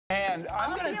And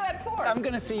I'm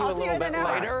gonna see you a little bit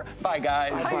later. Bye,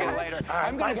 guys. See you later.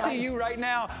 I'm gonna see you right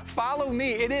now. Follow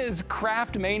me. It is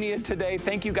Craftmania today.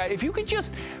 Thank you, guys. If you could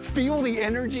just feel the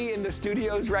energy in the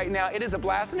studios right now, it is a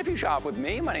blast. And if you shop with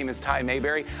me, my name is Ty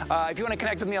Mayberry. If you want to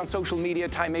connect with me on social media,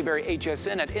 Ty Mayberry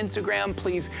HSN at Instagram,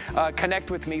 please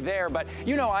connect with me there. But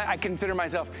you know, I consider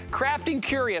myself crafting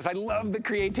curious. I love the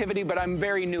creativity, but I'm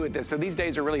very new at this. So these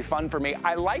days are really fun for me.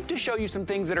 I like to show you some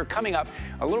things that are coming up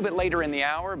a little bit later in the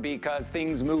hour, because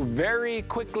things move very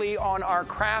quickly on our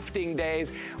crafting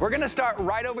days. We're gonna start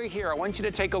right over here. I want you to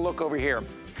take a look over here.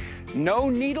 No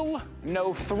needle,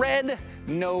 no thread,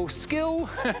 no skill,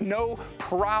 no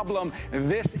problem.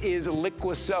 This is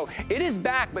Liquid-So. It is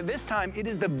back, but this time it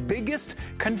is the biggest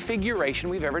configuration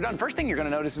we've ever done. First thing you're gonna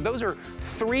notice is those are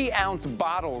 3-ounce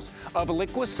bottles of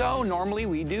Liquid-So. Normally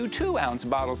we do 2-ounce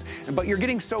bottles, but you're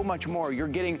getting so much more. You're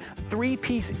getting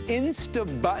 3-piece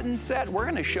Insta button set. We're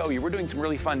gonna show you, we're doing some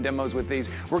really fun demos with these.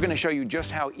 We're gonna show you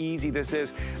just how easy this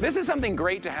is. This is something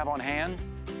great to have on hand.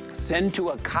 Send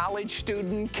to a college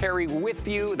student, carry with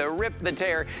you, the rip, the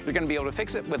tear. You're gonna be able to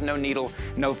fix it with no needle,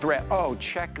 no thread. Oh,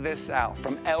 check this out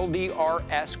from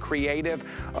LDRS Creative.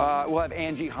 We'll have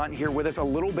Angie Hunt here with us a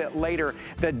little bit later.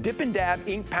 The Dip and Dab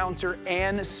Ink Pouncer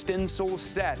and Stencil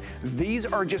Set. These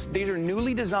are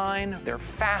newly designed. They're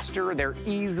faster, they're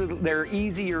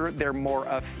easier, they're more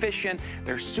efficient.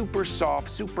 They're super soft,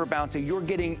 super bouncy. You're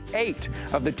getting 8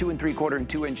 of the 2 3/4 and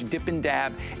 2-inch Dip and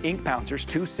Dab Ink Pouncers,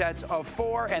 2 sets of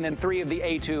 4, and then 3 of the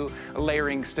A2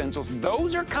 layering stencils.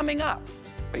 Those are coming up.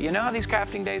 But you know how these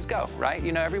crafting days go, right?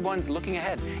 You know, everyone's looking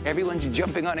ahead. Everyone's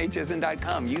jumping on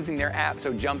hsn.com using their app,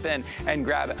 so jump in and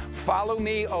grab it. Follow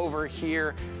me over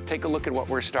here. Take a look at what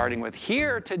we're starting with.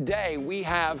 Here today, we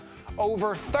have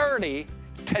over 30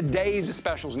 today's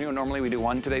specials. You know, normally we do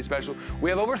 1 today special.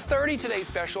 We have over 30 today's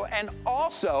special, and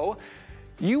also,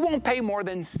 you won't pay more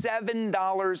than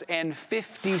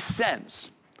 $7.50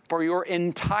 for your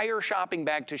entire shopping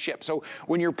bag to ship. So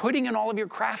when you're putting in all of your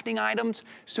crafting items,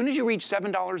 as soon as you reach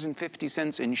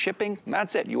 $7.50 in shipping,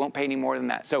 that's it. You won't pay any more than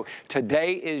that. So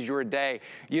today is your day.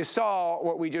 You saw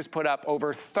what we just put up,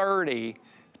 over 30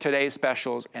 today's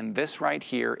specials, and this right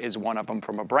here is one of them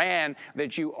from a brand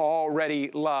that you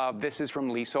already love. This is from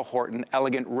Lisa Horton,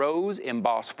 Elegant Rose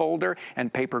Emboss Folder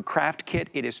and Paper Craft Kit.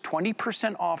 It is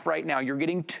 20% off right now. You're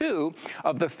getting 2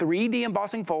 of the 3D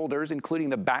embossing folders,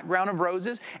 including the background of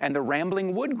roses and the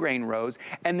rambling wood grain rose,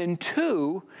 and then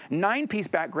 2 9-piece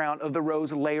background of the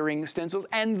rose layering stencils.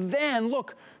 And then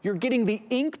look, you're getting the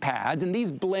ink pads, and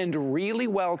these blend really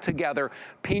well together.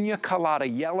 Pina Colada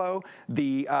Yellow,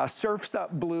 the Surf's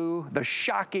Up Blue, the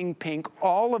Shocking Pink,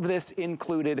 all of this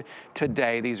included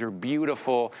today. These are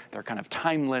beautiful. They're kind of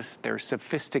timeless. They're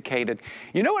sophisticated.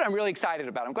 You know what I'm really excited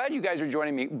about? I'm glad you guys are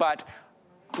joining me, but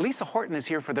Lisa Horton is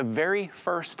here for the very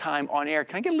first time on air.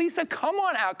 Can I get Lisa? Come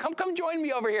on out. Come join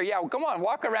me over here. Yeah, well, come on,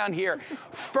 walk around here.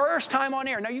 First time on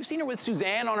air. Now, you've seen her with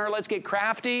Suzanne on her Let's Get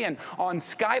Crafty and on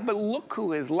Skype, but look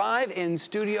who is live in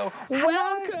studio. Hello.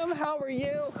 Welcome. How are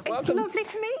you? Welcome. It's lovely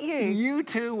to meet you. You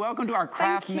too. Welcome to our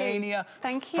Craftmania.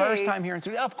 Thank you. First time here in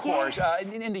studio. Of course,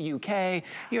 yes. In the UK.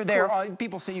 You're there.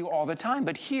 People see you all the time,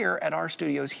 but here at our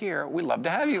studios here, we love to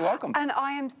have you. Welcome. And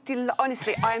I am,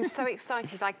 honestly, I am so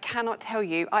excited. I cannot tell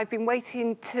you. I've been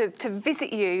waiting to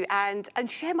visit you and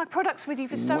share my products with you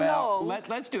for so long.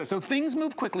 Let's do it. So things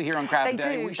move quickly here on Craft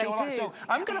Day. They do. So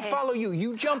I'm going to follow you.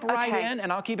 You jump right in,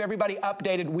 and I'll keep everybody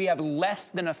updated. We have less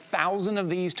than 1,000 of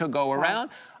these to go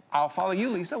around. I'll follow you,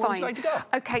 Lisa. Where would you like to go?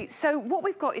 Okay, so what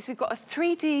we've got is we've got a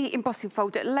 3D embossing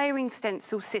folder layering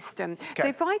stencil system. Okay. So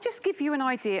if I just give you an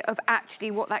idea of actually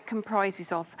what that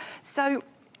comprises of. So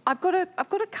I've got a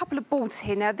couple of boards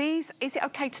here. Now these, is it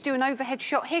okay to do an overhead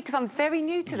shot here? Because I'm very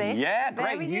new to this. Yeah,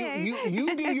 great.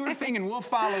 You do your thing and we'll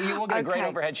follow you. We'll get a great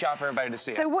overhead shot for everybody to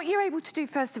see. So what you're able to do,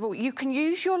 first of all, you can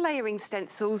use your layering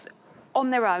stencils on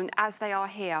their own as they are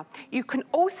here. You can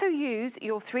also use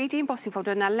your 3D embossing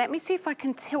folder. Now let me see if I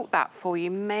can tilt that for you.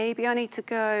 Maybe I need to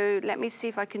go, let me see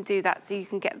if I can do that so you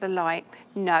can get the light.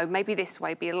 No, maybe this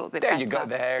way, be a little bit better. There you go,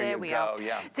 there we go,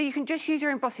 yeah. So you can just use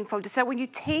your embossing folder. So when you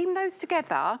team those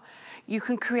together, you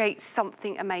can create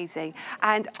something amazing.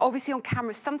 And obviously on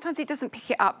camera, sometimes it doesn't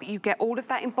pick it up, but you get all of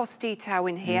that embossed detail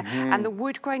in here, and the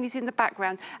wood grain is in the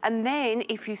background. And then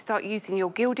if you start using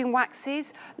your gilding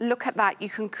waxes, look at that, you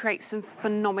can create some some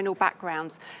phenomenal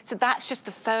backgrounds. So that's just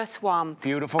the first one.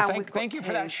 Beautiful. Thank you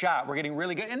for that shot. We're getting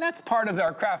really good. And that's part of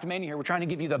our Craftmania here. We're trying to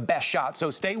give you the best shot.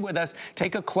 So stay with us.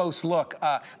 Take a close look.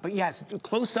 But yes,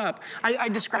 close up. I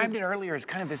described it earlier as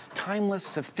kind of this timeless,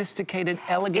 sophisticated,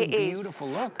 elegant, beautiful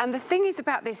look. And the thing is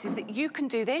about this is that you can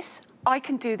do this. I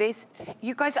can do this.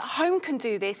 You guys at home can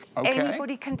do this. Okay.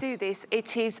 Anybody can do this.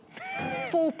 It is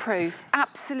foolproof,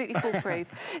 absolutely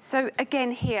foolproof. So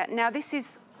again here, now this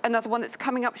is another one that's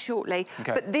coming up shortly,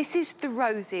 but this is the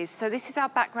roses. So this is our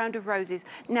background of roses.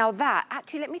 Now that,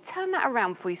 actually let me turn that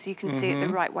around for you so you can see it the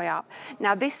right way up.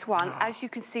 Now this one, as you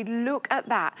can see, look at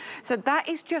that. So that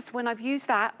is just when I've used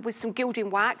that with some gilding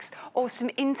wax or some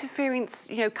interference,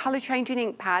 you know, color changing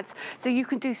ink pads. So you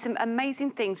can do some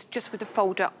amazing things just with the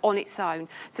folder on its own.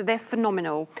 So they're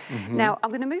phenomenal. Now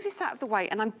I'm gonna move this out of the way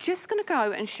and I'm just gonna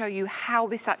go and show you how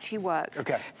this actually works.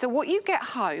 So what you get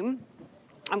home,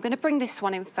 I'm going to bring this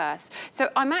one in first. So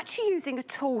I'm actually using a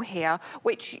tool here,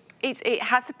 which it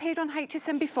has appeared on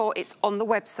HSN before. It's on the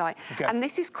website. And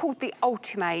this is called the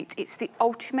Ultimate. It's the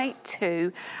Ultimate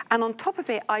 2. And on top of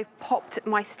it, I've popped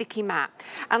my sticky mat.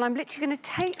 And I'm literally going to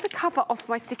take the cover off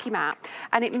my sticky mat.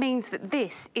 And it means that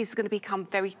this is going to become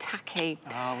very tacky.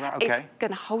 It's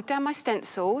going to hold down my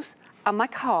stencils and my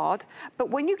card, but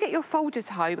when you get your folders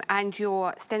home and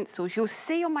your stencils, you'll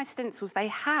see on my stencils they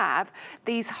have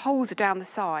these holes down the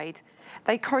side.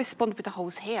 They correspond with the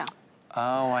holes here.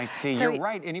 Oh, I see. So you're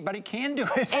right. Anybody can do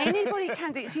it. Anybody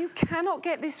can do it. So you cannot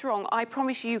get this wrong. I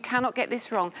promise you, you cannot get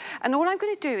this wrong. And all I'm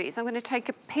going to do is I'm going to take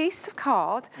a piece of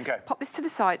card, pop this to the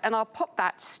side, and I'll pop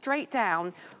that straight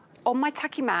down on my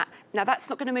tacky mat. Now that's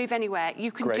not going to move anywhere.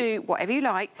 You can do whatever you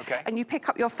like. And you pick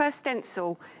up your first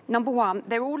stencil, number one.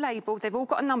 They're all labelled. They've all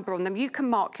got a number on them. You can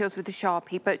mark yours with a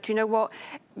Sharpie, but do you know what?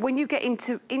 When you get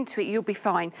into it, you'll be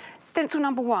fine. Stencil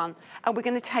number one, and we're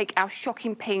going to take our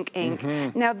shocking pink ink.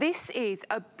 Now this is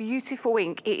a beautiful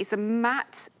ink. It is a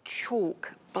matte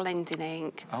chalk blending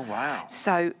ink. Oh, wow.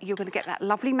 So you're going to get that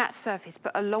lovely matte surface,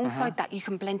 but alongside that, you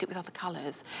can blend it with other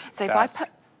colours. So if I put...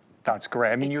 That's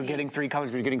great. I mean, you're getting 3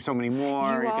 colors, but you're getting so many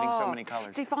more. You're getting so many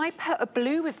colors. So if I put a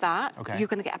blue with that, you're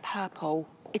going to get a purple.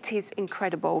 It is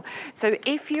incredible. So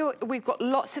we've got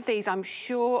lots of these, I'm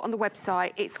sure, on the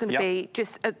website. It's going to be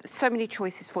just so many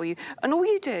choices for you. And all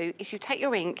you do is you take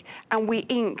your ink and we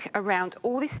ink around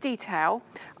all this detail.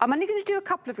 I'm only going to do a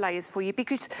couple of layers for you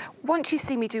because once you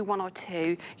see me do 1 or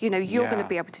 2, you know, you're going to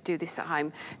be able to do this at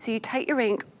home. So you take your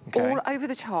ink all over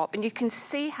the top and you can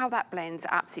see how that blends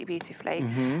absolutely beautifully.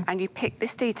 And you pick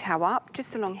this detail up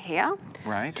just along here.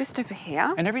 Just over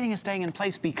here. And everything is staying in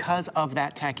place because of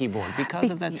that tacky board, because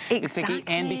of that sticky,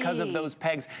 and because of those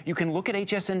pegs. You can look at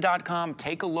hsn.com,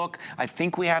 take a look. I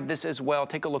think we have this as well.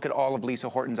 Take a look at all of Lisa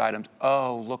Horton's items.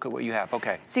 Oh, look at what you have.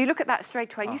 So you look at that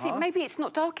straight away and you think maybe it's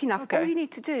not dark enough. All you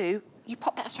need to do, you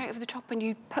pop that straight over the top and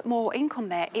you put more ink on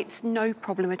there. It's no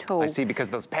problem at all. I see, because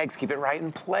those pegs keep it right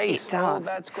in place. It does.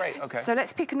 Oh, that's great. So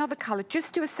let's pick another colour.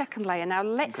 Just do a second layer. Now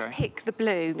let's pick the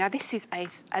blue. Now this is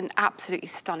an absolutely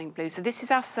stunning blue. So this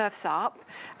is our Surf's Up,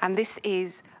 and this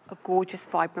is a gorgeous,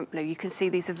 vibrant blue. You can see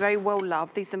these are very well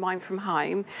loved. These are mine from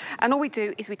home. And all we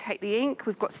do is we take the ink,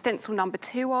 we've got stencil number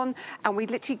 2 on, and we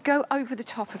literally go over the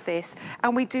top of this,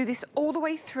 and we do this all the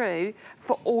way through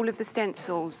for all of the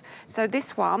stencils. So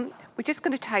this one, we're just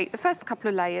going to take the first couple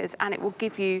of layers and it will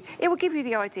give you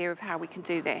the idea of how we can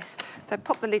do this. So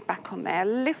pop the lid back on there,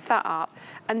 lift that up,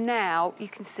 and now you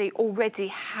can see already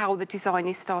how the design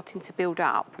is starting to build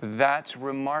up. That's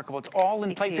remarkable. It's all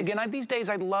in place. Again, these days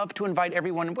I'd love to invite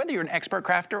everyone, whether you're an expert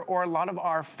crafter or a lot of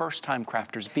our first-time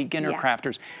crafters, beginner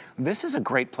crafters, this is a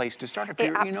great place to start. If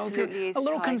you're, if you're a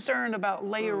little concerned about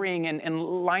layering and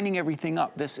lining everything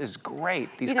up, this is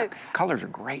great. These colors are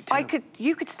great too.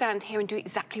 You could stand here and do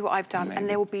exactly what I've done, and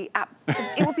there will be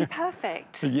it will be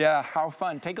perfect. Yeah, how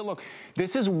fun. Take a look.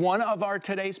 This is one of our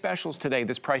today specials today.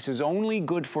 This price is only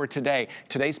good for today.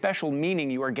 Today's special, meaning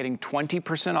you are getting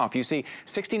 20% off. You see,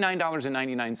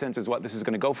 $69.99 is what this is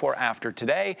going to go for after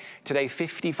today. Today,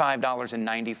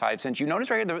 $55.95. You notice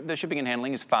right here the shipping and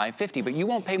handling is $5.50, but you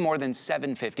won't pay more than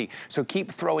 $7.50. So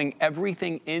keep throwing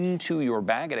everything into your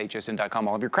bag at hsn.com.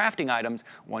 All of your crafting items,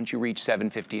 once you reach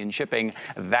 $7.50 in shipping,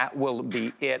 that will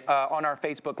be it. On our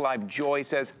Facebook Live, Joy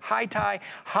says, "Hi, Ty.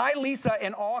 Hi, Lisa,"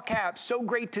 in all caps. So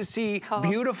great to see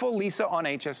beautiful Lisa on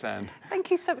HSN. Thank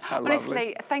you so much.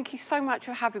 Honestly, thank you so much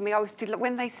for having me. I was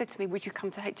when they said to me, "Would you come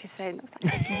to HSN?" I was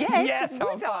like, "Yes,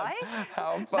 would I?"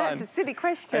 How fun. That's a silly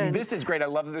question. And this is great. I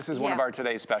love that this is one of our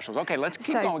today's specials. Okay, let's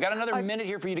keep going. We've got another minute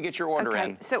here for you to get your order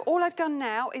in. So all I've done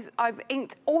now is I've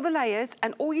inked all the layers,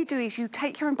 and all you do is you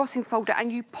take your embossing folder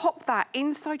and you pop that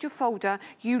inside your folder,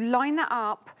 you line that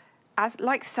up,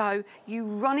 like so, you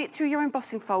run it through your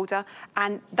embossing folder,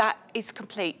 and that is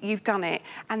complete. You've done it.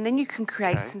 And then you can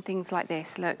create some things like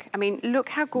this. Look, I mean, look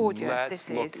how gorgeous this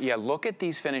is. Yeah, look at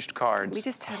these finished cards. Let me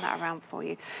just turn that around for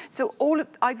you. So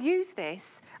I've used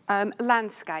this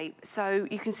landscape. So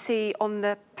you can see on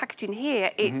the packaging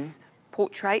here, it's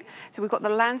portrait. So we've got the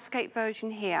landscape version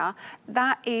here.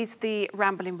 That is the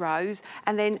Rambling Rose.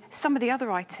 And then some of the other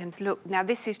items, look, now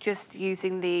this is just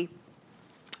using the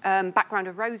background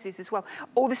of roses as well.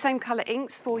 All the same colour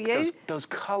inks for you. Those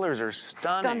colours are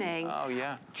stunning. Oh,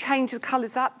 yeah. Change the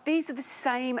colours up. These are the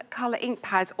same colour ink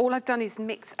pads. All I've done is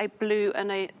mix a blue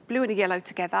and a yellow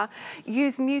together.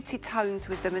 Use muted tones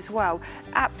with them as well.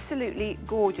 Absolutely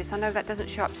gorgeous. I know that doesn't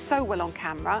show up so well on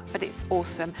camera, but it's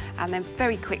awesome. And then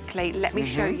very quickly, let me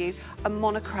show you a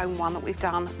monochrome one that we've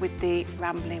done with the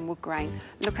Rambling Wood Grain.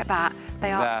 Look at that.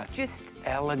 They are just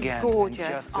elegant, gorgeous,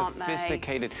 just aren't they?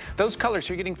 Sophisticated. Those colours,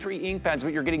 you're getting 3 ink pads,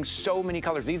 but you're getting so many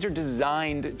colors. These are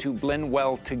designed to blend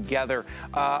well together.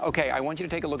 Okay, I want you to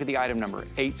take a look at the item number.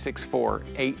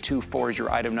 864824 is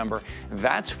your item number.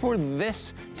 That's for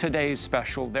this today's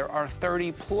special. There are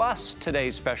 30 plus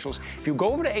today's specials. If you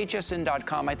go over to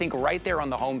hsn.com, I think right there on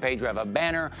the homepage, we have a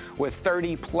banner with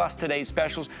 30 plus today's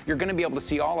specials. You're going to be able to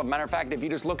see all of them. Matter of fact, if you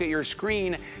just look at your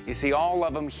screen, you see all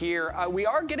of them here. We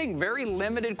are getting very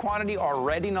limited quantity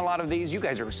already in a lot of these. You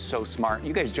guys are so smart.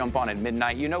 You guys jump on at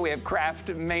midnight. You know we have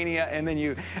Craftmania, and then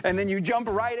you jump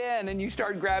right in and you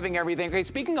start grabbing everything. Okay,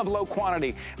 speaking of low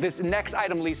quantity, this next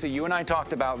item, Lisa, you and I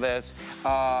talked about this.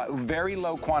 Very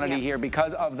low quantity here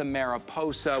because of the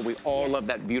Mariposa. We all love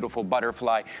that beautiful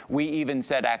butterfly. We even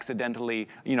said accidentally,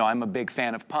 you know, I'm a big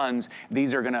fan of puns.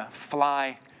 These are gonna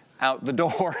fly out the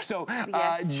door. So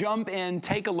jump in,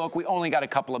 take a look. We only got a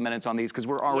couple of minutes on these because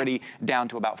we're already down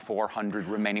to about 400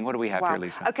 remaining. What do we have here,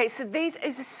 Lisa? Okay, so these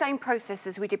is the same process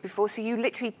as we did before. So you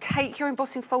literally take your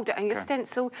embossing folder and your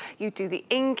stencil, you do the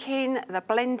inking, the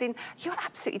blending, you're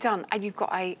absolutely done. And you've got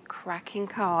a cracking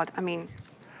card. I mean,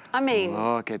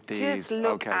 look at these. Just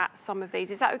look at some of these.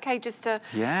 Is that okay just to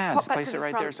just place it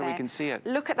right there so we can see it.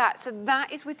 Look at that. So that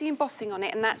is with the embossing on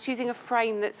it, and that's using a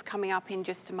frame that's coming up in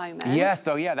just a moment. Yes,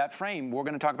 so yeah, that frame, we're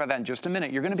going to talk about that in just a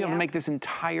minute. You're going to be able to make this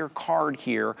entire card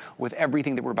here with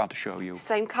everything that we're about to show you.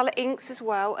 Same colour inks as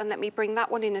well, and let me bring that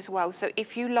one in as well. So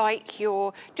if you like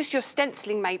just your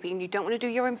stenciling maybe, and you don't want to do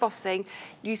your embossing,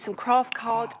 use some craft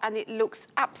card, and it looks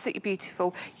absolutely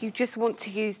beautiful. You just want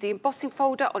to use the embossing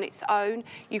folder on its own.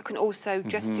 You can also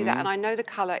just do that, and I know the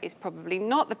colour is probably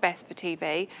not the best for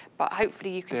TV, but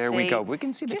hopefully you can see. There we go. We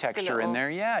can see the texture in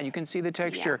there. Yeah, you can see the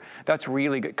texture. That's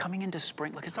really good. Coming into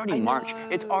spring, look, it's already March.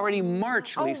 It's already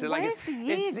March, Lisa. Where's the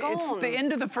year gone? It's the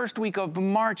end of the first week of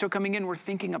March. So coming in, we're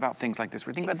thinking about things like this.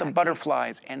 We're thinking about the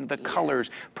butterflies and the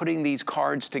colors, putting these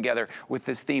cards together with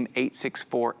this theme.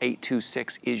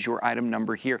 864826 is your item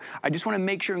number here. I just want to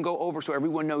make sure and go over so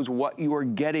everyone knows what you are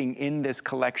getting in this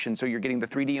collection. So you're getting the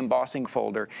 3D embossing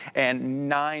folder and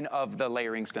 9 of the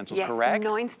layering stencils, correct?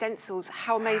 9 stencils.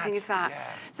 How amazing is that?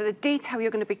 So the detail you're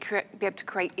going to be able to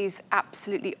create is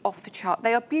absolutely off the chart.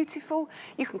 They are beautiful.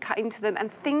 You can cut into them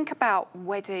and think about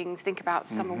weddings, think about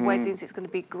summer weddings. It's going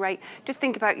to be great. Just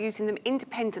think about using them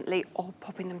independently or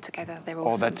popping them together. They're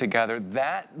awesome. All that together.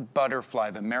 That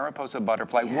butterfly, the Mariposa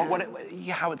butterfly,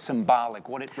 how it's symbolic,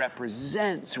 what it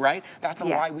represents, right? That's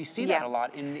why we see that a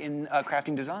lot in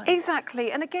crafting design.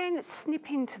 Exactly. And again,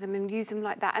 snip into them and use them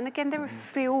like that. And again, they're a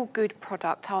feel-good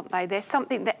product, aren't they? They're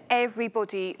something that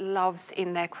everybody loves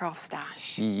in their craft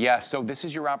stash. Yes, so this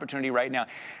is your opportunity right now.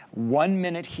 1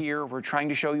 minute here. We're trying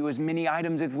to show you as many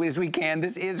items as we can.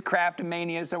 This is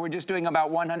Craftmania, so we're just doing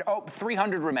about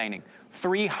 300 remaining.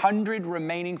 300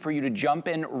 remaining for you to jump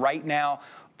in right now.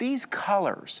 These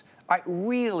colors,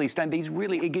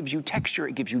 it gives you texture,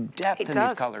 it gives you depth in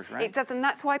these colors, right? It does, and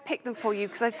that's why I picked them for you,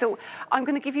 because I thought, I'm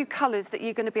going to give you colours that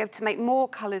you're going to be able to make more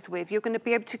colours with. You're going to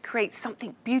be able to create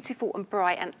something beautiful and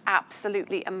bright and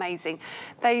absolutely amazing.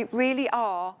 They really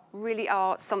are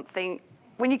something,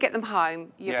 when you get them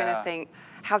home, you're going to think,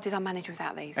 how did I manage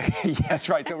without these? Yes,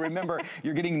 right. So remember,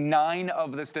 you're getting 9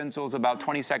 of the stencils, about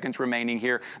 20 seconds remaining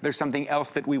here. There's something else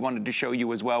that we wanted to show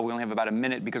you as well. We only have about a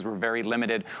minute because we're very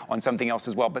limited on something else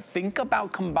as well. But think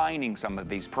about combining some of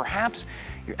these. Perhaps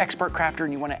you're an expert crafter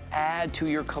and you want to add to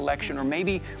your collection, or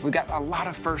maybe we've got a lot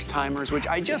of first-timers, which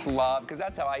I just love, because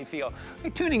that's how I feel.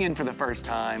 Like tuning in for the first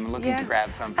time, looking to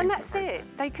grab something. And that's it.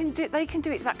 They can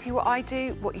do exactly what I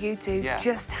do, what you do,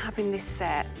 just having this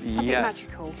set. Something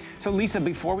magical. So Lisa,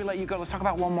 before we let you go, let's talk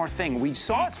about one more thing. We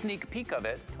saw a sneak peek of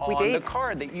it on the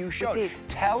card that you showed. We did.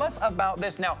 Tell us about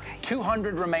this. Now,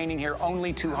 200 remaining here,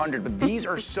 only 200, but these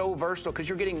are so versatile because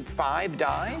you're getting 5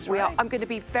 dies, right? We are. I'm going to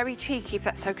be very cheeky, if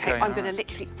that's okay. I'm going to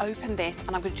literally open this,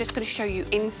 and I'm just going to show you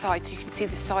inside so you can see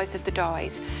the size of the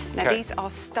dies. Now, these are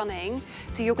stunning.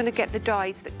 So you're going to get the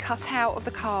dies that cut out of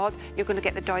the card. You're going to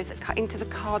get the dies that cut into the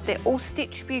card. They're all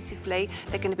stitched beautifully.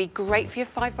 They're going to be great for your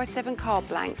 5x7 card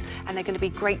blanks, and they're going to be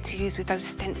great to use with those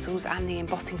stencils and the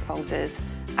embossing folders.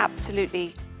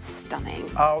 Absolutely stunning.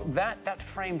 Oh, that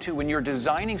frame too, when you're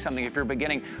designing something, if you're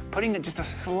beginning, putting just a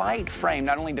slight frame,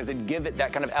 not only does it give it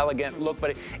that kind of elegant look,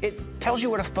 but it tells you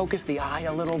where to focus the eye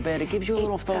a little bit. It gives you a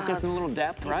little focus and a little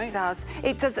depth, right? It does.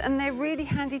 It does, and they're really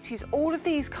handy to use. All of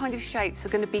these kind of shapes are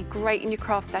going to be great in your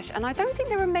craft stash, and I don't think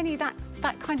there are many that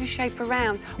kind of shape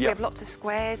around. We have lots of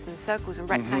squares and circles and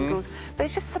rectangles, but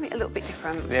it's just something a little bit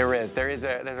different. There's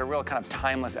a real kind of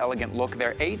timeless, elegant look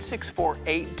there.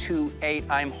 864-828.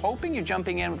 I'm hoping you're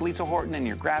jumping in with Lisa Horton and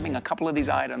you're grabbing a couple of these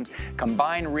items,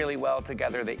 combine really well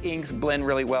together. The inks blend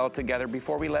really well together.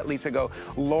 Before we let Lisa go,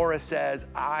 Laura says,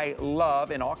 I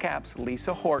love, in all caps,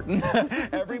 Lisa Horton.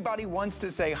 Everybody wants to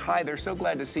say hi. They're so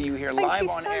glad to see you here live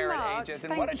on air at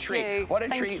HSN. What a treat. What a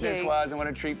treat this was, and what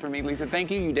a treat for me, Lisa. Thank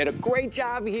you. You did a great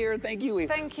job here. Thank you.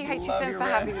 Thank you, HSN, for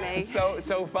having me.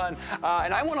 So fun.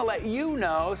 And I want to let you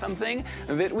know something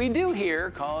that we do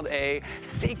here called a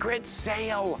secret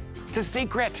sale. It's a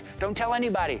secret. Don't tell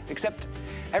anybody except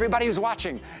everybody who's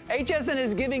watching. HSN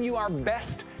is giving you our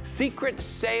best secret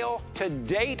sale to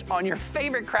date on your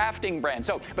favorite crafting brand.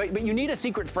 So, but you need a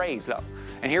secret phrase though.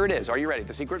 And here it is. Are you ready?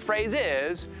 The secret phrase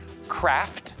is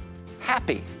craft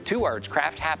happy. 2 words,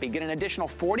 craft happy. Get an additional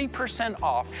 40%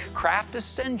 off craft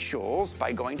essentials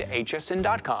by going to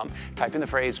hsn.com. Type in the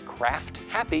phrase craft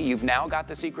happy. You've now got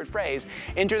the secret phrase.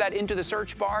 Enter that into the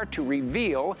search bar to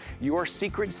reveal your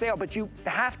secret sale. But you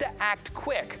have to act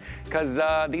quick because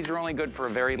these are only good for a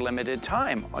very limited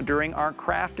time during our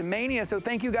Craftmania. So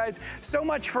thank you guys so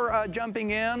much for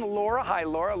jumping in. Laura, hi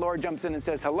Laura. Laura jumps in and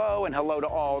says hello, and hello to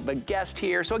all the guests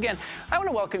here. So again, I want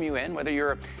to welcome you in, whether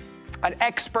you're an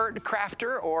expert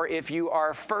crafter, or if you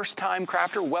are a first-time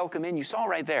crafter, welcome in. You saw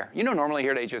right there. You know, normally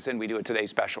here at HSN, we do a Today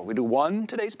Special. We do one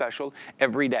Today Special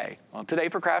every day. Well, today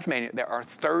for Craftmania, there are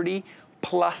 30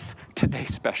 plus Today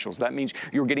Specials. That means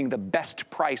you're getting the best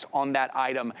price on that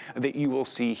item that you will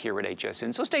see here at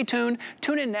HSN. So stay tuned.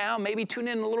 Tune in now. Maybe tune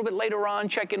in a little bit later on.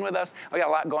 Check in with us. We got a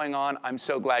lot going on. I'm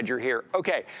so glad you're here.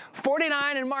 Okay,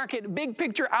 49 and Market Big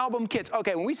Picture Album Kits.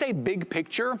 Okay, when we say big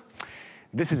picture,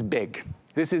 this is big.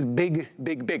 This is big,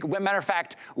 big, big. Matter of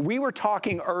fact, we were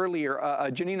talking earlier,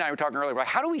 Janine and I were talking earlier, about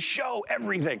how do we show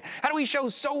everything? How do we show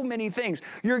so many things?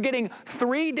 You're getting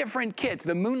 3 different kits: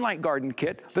 the Moonlight Garden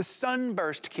kit, the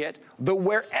Sunburst kit, the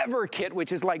Wherever kit,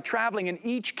 which is like traveling. In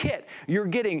each kit, you're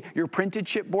getting your printed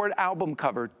chipboard album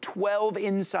cover, 12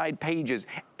 inside pages,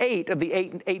 8 of the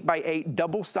 8x8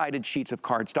 double-sided sheets of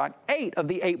cardstock, 8 of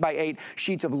the 8x8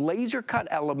 sheets of laser cut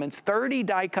elements, 30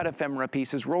 die-cut ephemera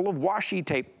pieces, roll of washi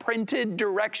tape, printed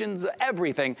directions,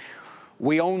 everything.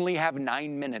 We only have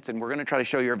 9 minutes, and we're going to try to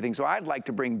show you everything. So I'd like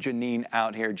to bring Janine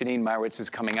out here. Janine Meyerowitz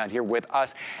is coming out here with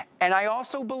us. And I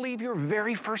also believe your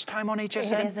very first time on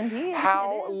HSN. It is indeed.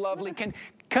 How lovely.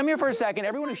 Come here for a second.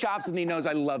 Everyone who shops with me knows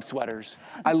I love sweaters.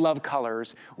 I love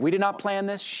colors. We did not plan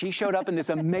this. She showed up in this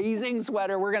amazing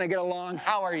sweater. We're going to get along.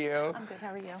 How are you? I'm good. How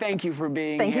are you? Thank you for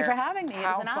being here. Thank you for having me.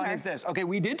 How fun is this? Okay,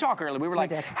 we did talk earlier. We were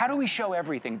like, how do we show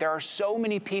everything? There are so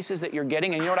many pieces that you're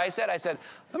getting. And you know what I said? I said,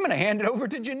 I'm going to hand it over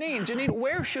to Janine. Janine,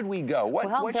 where should we go?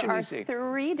 What should we see? There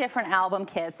are 3 different album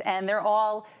kits, and they're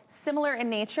all similar in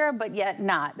nature, but yet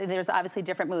not. There's obviously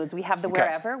different moods. We have the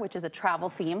Wherever, which is a travel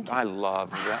themed. I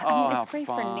love that. I mean, it's great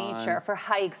for nature, for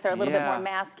hikes, or a little bit more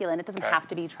masculine. It doesn't have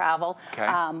to be travel,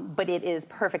 but it is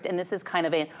perfect. And this is kind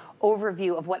of an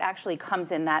overview of what actually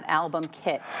comes in that album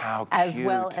kit. How cute. As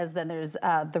well as then there's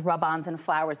the rub-ons and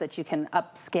flowers that you can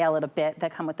upscale it a bit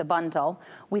that come with the bundle.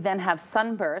 We then have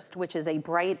Sunburst, which is a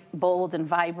bright, bold, and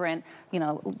vibrant, you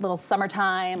know, little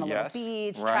summertime, a little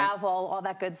beach, travel, all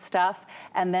that good stuff.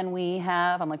 And then we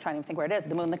have, I'm like trying to think where it is,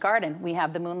 the Moonlit Garden. We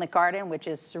have the Moonlit Garden, which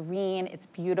is serene, it's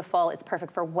beautiful, it's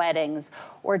perfect for weddings,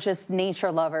 or just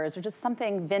nature lovers, or just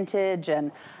something vintage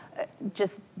and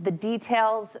just the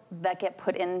details that get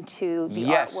put into the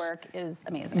artwork is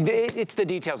amazing. It's the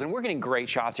details, and we're getting great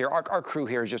shots here. Our crew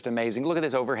here is just amazing. Look at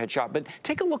this overhead shot, but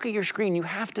take a look at your screen. You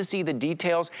have to see the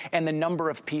details and the number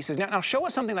of pieces. Now show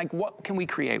us something like, what can we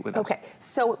create with this? Okay,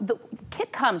 so the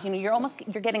kit comes,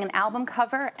 you're getting an album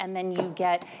cover, and then you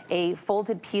get a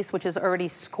folded piece which is already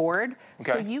scored.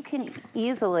 So you can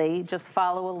easily just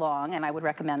follow along, and I would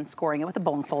recommend scoring it with a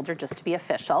bone folder just to be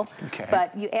official.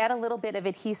 But you add a little bit of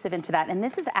adhesive into that, and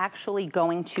this is actually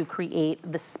going to create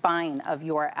the spine of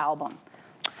your album.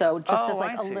 So just as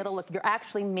like a little look, you're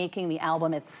actually making the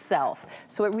album itself.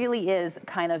 So it really is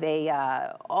kind of a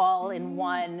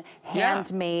all-in-one,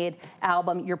 handmade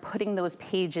album. You're putting those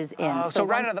pages in. So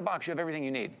right out of the box, you have everything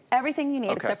you need. Everything you need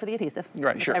except for the adhesive.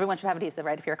 Right, sure. Everyone should have adhesive,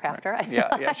 right, if you're a crafter.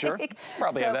 Yeah, sure.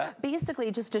 Probably have that.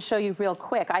 Basically, just to show you real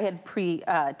quick, I had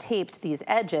pre-taped these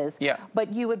edges,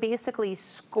 but you would basically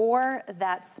score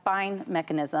that spine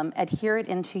mechanism, adhere it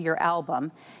into your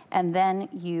album, and then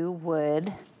you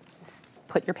would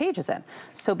put your pages in.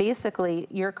 So basically,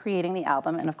 you're creating the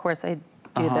album, and of course, I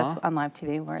do this on live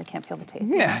TV where I can't feel the tape.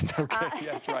 Yeah, it's okay.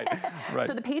 Yes, right.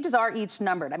 So the pages are each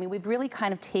numbered. I mean, we've really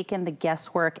kind of taken the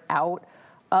guesswork out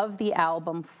of the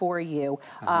album for you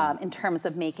in terms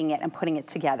of making it and putting it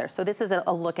together. So this is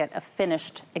a look at a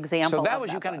finished example. So that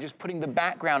was you kind of just putting the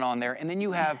background on there, and then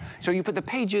you have, so you put the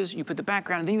pages, you put the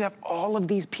background, and then you have all of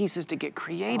these pieces to get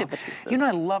creative. You know,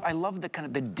 I love the kind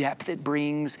of the depth it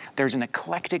brings. There's an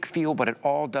eclectic feel, but it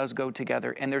all does go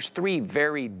together, and there's 3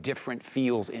 very different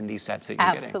feels in these sets that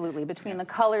you're getting. Between the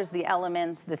colors, the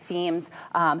elements, the themes.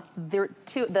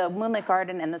 The Moonlit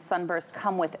Garden and the Sunburst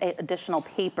come with additional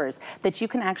papers that you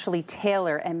can actually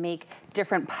tailor and make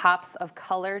different pops of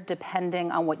color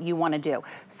depending on what you want to do.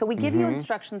 So we give you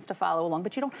instructions to follow along,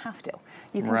 but you don't have to.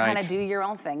 You can kind of do your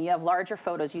own thing. You have larger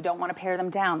photos, you don't want to pare them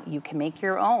down, you can make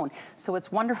your own. So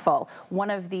it's wonderful.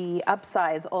 One of the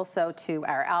upsides also to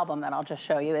our album that I'll just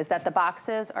show you is that the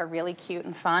boxes are really cute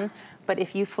and fun, but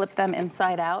if you flip them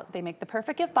inside out, they make the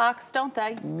perfect gift box, don't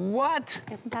they? What?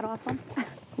 Isn't that awesome?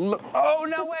 Look, oh,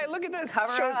 no way, look at this.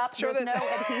 Cover up, there's no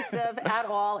adhesive at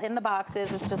all in the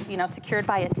boxes. It's just, secured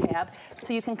by a tab.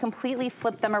 So you can completely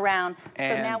flip them around.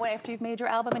 So now after you've made your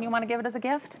album and you want to give it as a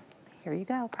gift, here you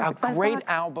go, perfect size great box.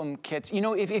 album kits. You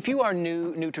know, if you are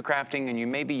new to crafting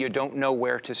and maybe you don't know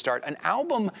where to start, an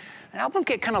album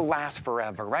kit kind of lasts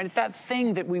forever, right? It's that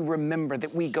thing that we remember,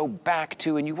 that we go back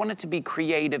to, and you want it to be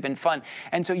creative and fun.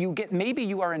 And so maybe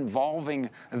you are involving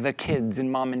the kids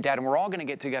and mom and dad, and we're all gonna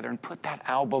get together and put that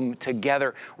album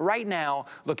together. Right now,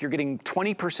 look, you're getting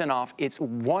 20% off. It's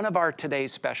one of our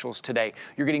today's specials today.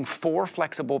 You're getting 4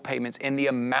 flexible payments, and the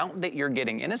amount that you're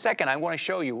getting, in a second, I wanna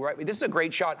show you, right? This is a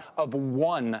great shot of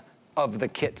one of the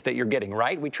kits that you're getting,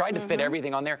 right? We tried to fit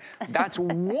everything on there. That's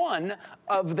one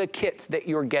of the kits that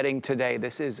you're getting today.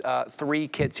 This is 3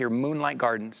 kits here, Moonlight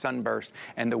Garden, Sunburst,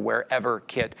 and the Wherever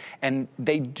kit. And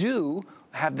they do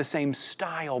have the same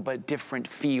style but different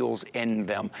feels in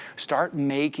them. Start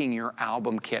making your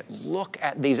album kit. Look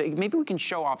at these. Maybe we can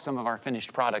show off some of our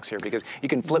finished products here, because you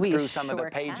can flip through some of the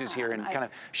pages here and kind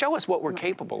of show us what we're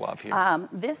capable of here.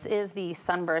 This is the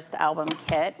Sunburst album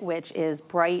kit, which is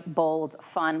bright, bold,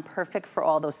 fun, perfect for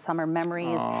all those summer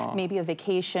memories, maybe a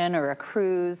vacation or a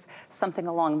cruise, something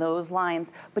along those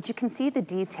lines. But you can see the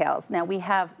details. Now we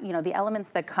have, the elements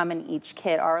that come in each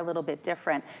kit are a little bit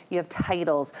different. You have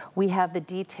titles. We have the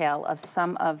detail of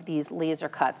some of these laser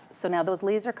cuts. So now those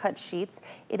laser cut sheets,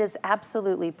 it is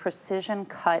absolutely precision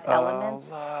cut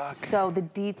elements. Look. So the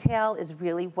detail is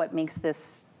really what makes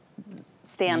this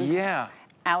stand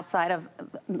outside of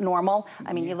normal.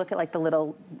 I mean, you look at like the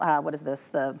little, what is this?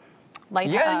 The light,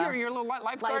 your little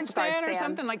lifeguard stand or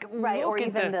something, like, right, or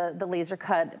even the laser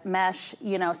cut mesh,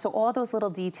 so all those little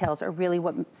details are really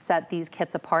what set these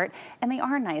kits apart, and they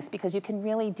are nice because you can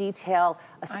really detail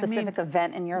a specific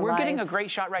event in your life. We're getting a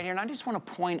great shot right here, and I just want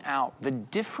to point out the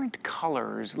different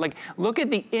colors. Like, look at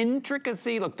the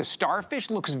intricacy. Look, the starfish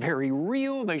looks very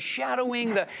real, the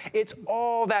shadowing, it's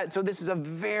all that. So this is a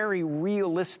very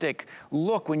realistic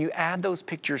look when you add those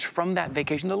pictures from that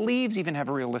vacation. The leaves even have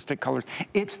realistic colors.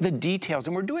 It's the details,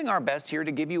 and we're doing our best here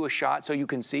to give you a shot so you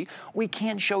can see. We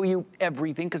can't show you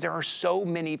everything because there are so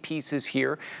many pieces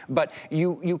here, but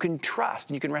you can trust,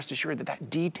 you can rest assured that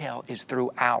that detail is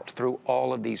through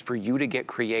all of these for you to get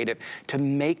creative, to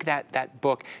make that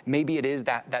book. Maybe it is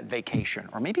that vacation,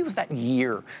 or maybe it was that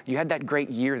year. You had that great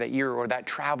year, or that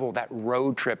travel, that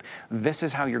road trip. This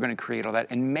is how you're going to create all that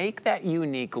and make that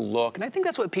unique look. And I think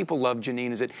that's what people love,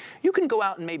 Janine, is that you can go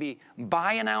out and maybe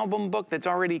buy an album book that's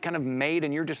already kind of made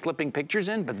and you're just slipping getting pictures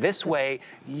in, but this way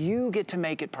you get to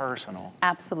make it personal.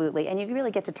 Absolutely, and you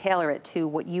really get to tailor it to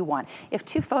what you want. If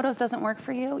 2 photos doesn't work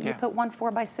for you, you put one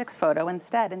 4x6 photo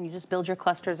instead, and you just build your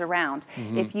clusters around.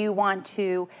 If you want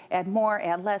to add more,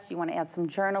 add less, you want to add some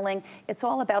journaling, it's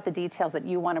all about the details that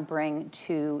you want to bring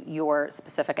to your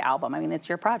specific album. I mean, it's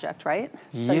your project, right?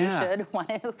 So you should want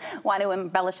to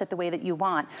embellish it the way that you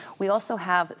want. We also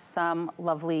have some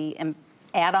lovely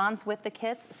add-ons with the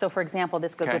kits. So for example,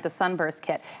 this goes with the Sunburst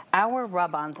kit. Our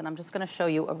rub-ons, and I'm just going to show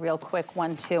you a real quick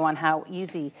one too on how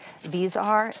easy these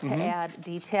are to add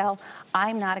detail.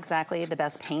 I'm not exactly the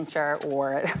best painter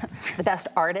or the best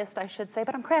artist, I should say,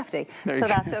 but I'm crafty, so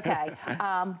that's okay.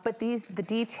 But the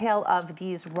detail of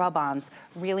these rub-ons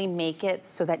really make it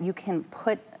so that you can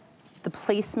put the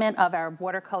placement of our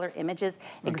watercolor images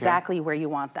exactly where you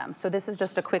want them. So this is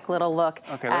just a quick little look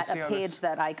at a page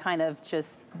that I kind of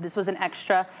this was an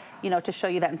extra, you know, to show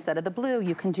you that instead of the blue,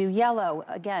 you can do yellow,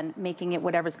 again, making it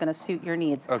whatever's gonna suit your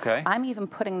needs. I'm even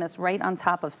putting this right on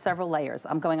top of several layers.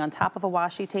 I'm going on top of a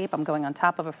washi tape, I'm going on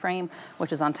top of a frame,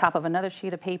 which is on top of another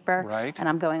sheet of paper, and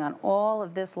I'm going on all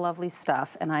of this lovely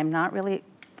stuff, and I'm not really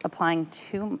applying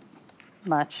too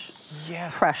much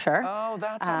pressure. Oh,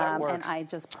 that's how that works. And I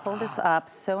just pull this up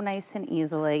so nice and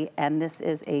easily, and this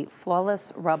is a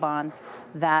flawless rub-on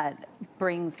that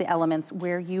brings the elements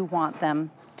where you want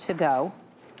them to go.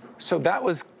 So that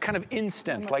was kind of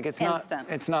instant, like it's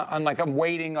not unlike I'm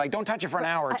waiting, like don't touch it for an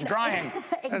hour, it's drying.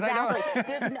 Exactly.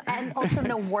 There's and also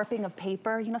no warping of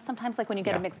paper. You know, sometimes like when you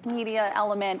get a mixed media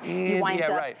element, you wind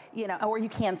up, you know, or you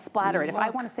can't splatter it. If I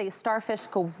want to say starfish,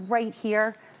 go right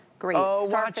here. Great.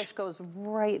 Starfish goes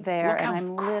right there, Look and how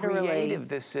I'm literally creative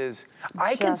this is.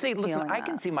 I can see, listen, I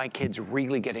can see my kids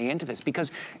really getting into this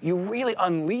because you really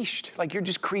unleashed, like you're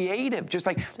just creative, just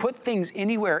like put things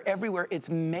anywhere, everywhere. It's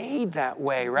made that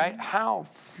way, right? How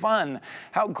fun,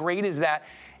 how great is that?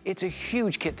 It's a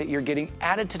huge kit that you're getting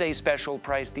at a today's special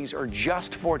price. These are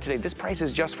just for today. This price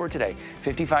is just for today,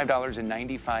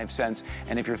 $55.95.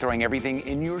 And if you're throwing everything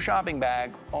in your shopping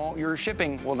bag, all your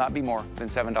shipping will not be more than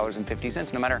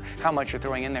 $7.50, no matter how much you're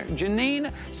throwing in there.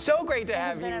 Janine, so great to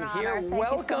have you here.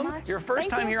 Welcome. Your first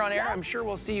time here on air. I'm sure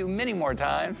we'll see you many more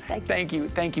times. Thank you.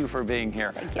 Thank you for being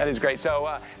here. That is great.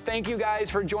 So thank you guys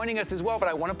for joining us as well. But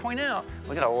I want to point out,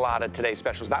 look at a lot of today's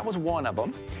specials. That was one of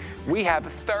them. We have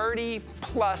 30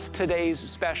 plus today's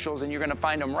specials, and you're going to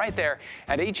find them right there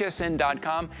at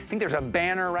hsn.com. I think there's a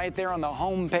banner right there on the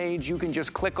home page. You can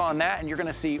just click on that, and you're going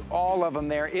to see all of them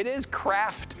there. It is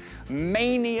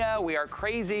Craftmania. We are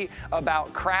crazy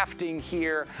about crafting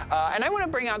here. And I want to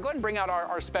go ahead and bring out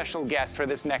our special guest for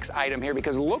this next item here,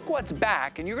 because look what's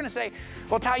back. And you're going to say,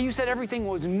 well, Ty, you said everything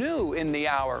was new in the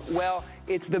hour. Well,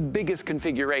 it's the biggest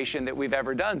configuration that we've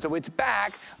ever done. So it's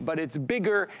back, but it's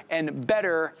bigger and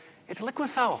better. It's Liquid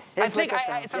Sew.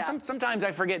 Sometimes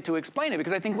I forget to explain it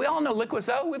because I think we all know Liquid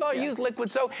Sew. We've all used Liquid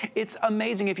Sew. It's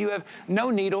amazing. If you have no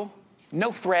needle,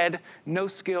 no thread, no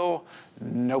skill,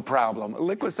 no problem.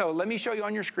 Liquid Sew, let me show you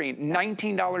on your screen,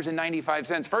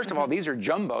 $19.95. First of all, these are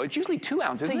jumbo. It's usually 2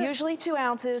 ounces, So usually 2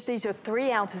 ounces. These are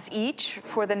 3 ounces each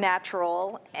for the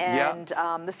natural and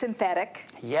the synthetic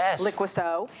Liquid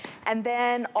Sew. And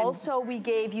then also we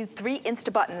gave you 3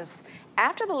 Insta buttons.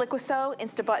 After the Liquid Sew,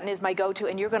 Insta button is my go-to,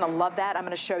 and you're going to love that. I'm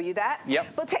going to show you that.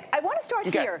 But I want to start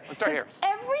here. Let's start here.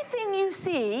 Everything you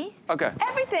see,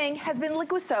 everything has been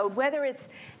Liquid Sewed, whether it's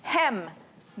hem,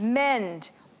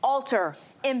 mend, alter,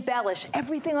 embellish,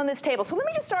 everything on this table. So let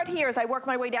me just start here as I work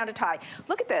my way down to Ty.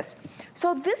 Look at this.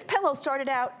 So this pillow started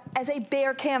out as a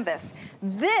bare canvas.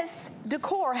 This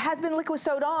decor has been Liquid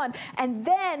Sewed on, and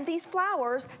then these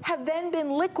flowers have then been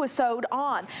Liquid Sewed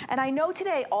on. And I know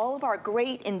today all of our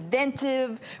great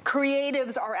inventive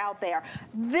creatives are out there.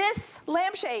 This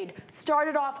lampshade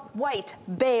started off white,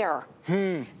 bare.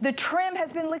 The trim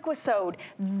has been Liquid Sewed.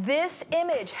 This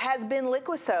image has been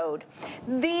Liquid Sewed.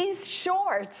 These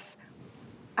shorts,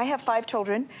 I have 5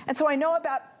 children, and so I know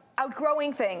about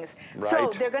outgrowing things. So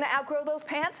they're going to outgrow those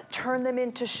pants, turn them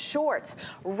into shorts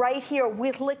right here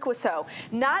with Liquid Sew.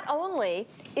 Not only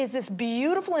is this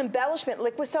beautiful embellishment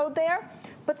Liquid Sewed there,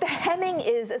 but the hemming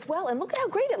is as well, and look at how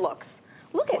great it looks.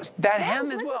 Look at that hem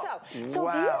as well. So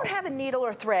if you don't have a needle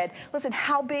or thread, listen,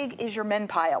 how big is your mend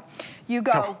pile? You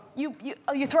go, you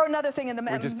throw another thing in the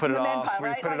mend pile,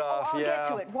 right? We put it off, I'll get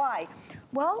to it. Why?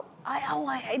 Well,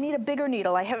 I need a bigger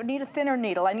needle. I need a thinner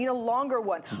needle. I need a longer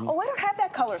one. Oh, I don't have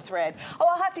that color thread. Oh,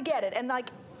 I'll have to get it. And like,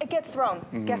 it gets thrown.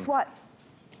 Guess what?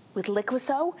 With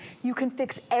Liquiseau, you can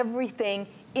fix everything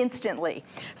instantly.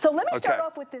 So let me start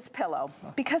off with this pillow,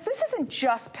 because this isn't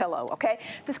just pillow, okay?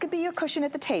 This could be your cushion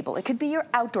at the table. It could be your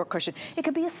outdoor cushion. It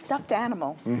could be a stuffed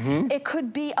animal. It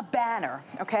could be a banner,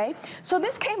 okay? So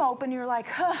this came open, you're like,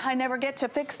 huh, I never get to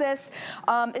fix this.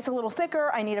 It's a little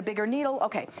thicker, I need a bigger needle.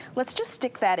 Okay, let's just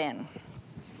stick that in.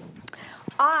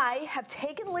 I have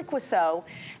taken Liquiseau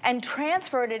and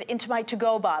transferred it into my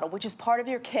to-go bottle, which is part of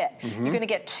your kit. You're gonna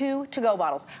get 2 to-go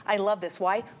bottles. I love this.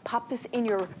 Why? Pop this in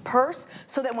your purse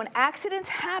so that when accidents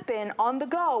happen on the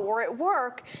go or at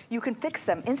work, you can fix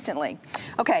them instantly.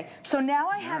 Okay, so now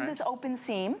I have this open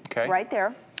seam right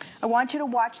there. I want you to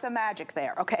watch the magic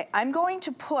there. Okay, I'm going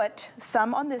to put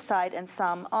some on this side and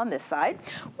some on this side.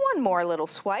 One more little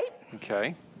swipe.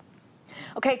 Okay.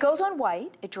 Okay, it goes on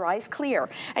white, it dries clear.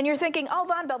 And you're thinking, oh,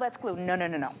 Von Bell, that's glue. No, no,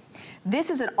 no, no. This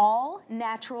is an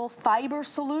all-natural fiber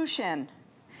solution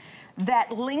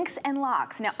that links and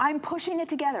locks. Now, I'm pushing it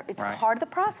together. It's part of the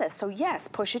process. So yes,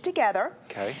 push it together.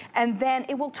 Okay. And then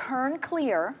it will turn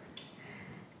clear.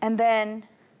 And then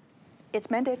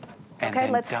it's mended. And okay,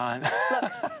 then done.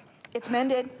 Look, it's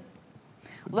mended.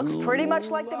 Looks pretty much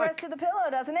like the rest of the pillow,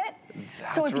 doesn't it?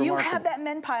 That's so if you remarkable. have that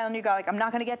mend pile and you go like, I'm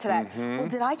not gonna get to that. Well,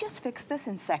 did I just fix this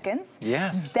in seconds?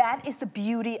 Yes. That is the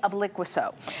beauty of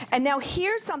Liquiseau. And now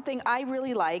here's something I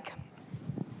really like.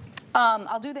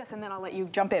 I'll do this and then I'll let you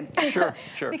jump in. Sure,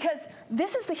 sure. Because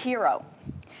this is the hero,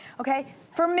 okay?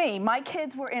 For me, my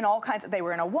kids were in all kinds of, they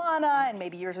were in Awana, and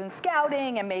maybe yours in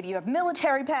scouting, and maybe you have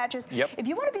military patches. Yep. If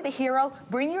you want to be the hero,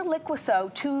 bring your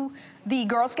Liquiseau to the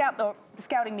Girl Scout, the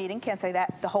scouting meeting, can't say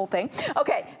that, the whole thing.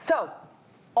 Okay, so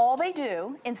all they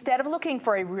do, instead of looking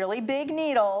for a really big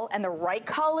needle and the right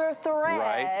color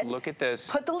thread, look at this.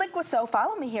 Put the Liquiseau,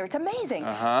 follow me here, it's amazing.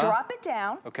 Drop it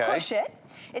down, push it.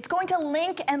 It's going to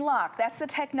link and lock, that's the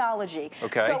technology.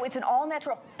 So it's an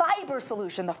all-natural fiber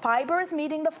solution. The fiber is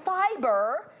meeting the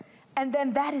fiber, and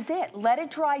then that is it. Let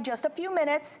it dry just a few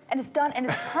minutes, and it's done, and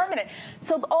it's permanent.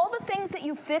 So all the things that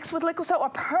you fix with Liquiseau are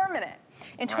permanent.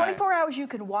 In 24 hours, you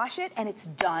can wash it, and it's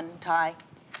done, Ty.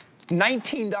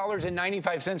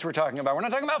 $19.95 we're talking about. We're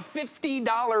not talking about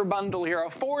 $50 bundle here, a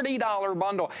 $40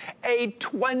 bundle, a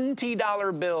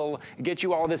 $20 bill get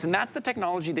you all of this. And that's the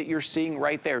technology that you're seeing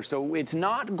right there. So it's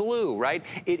not glue, right?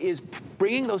 It is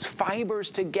bringing those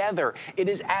fibers together. It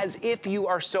is as if you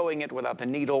are sewing it without the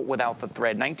needle, without the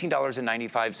thread.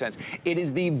 $19.95. It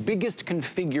is the biggest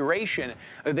configuration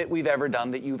that we've ever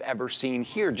done, that you've ever seen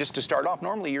here. Just to start off,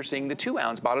 normally you're seeing the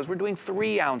 2-ounce bottles. We're doing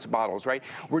 3-ounce bottles, right?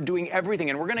 We're doing everything,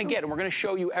 and we're gonna get, and we're gonna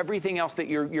show you everything else that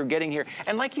you're getting here.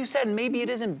 And like you said, maybe it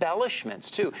is embellishments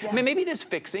too. I mean, maybe it is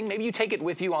fixing. Maybe you take it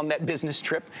with you on that business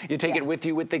trip. You take it with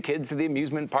you with the kids to the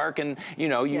amusement park, and you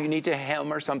know, you need to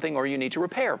hem or something, or you need to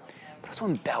repair. But also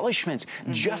embellishments,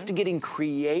 just getting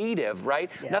creative, right?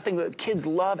 Nothing, kids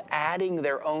love adding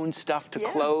their own stuff to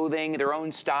clothing, their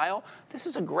own style. This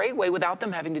is a great way without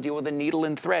them having to deal with a needle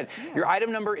and thread. Your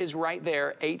item number is right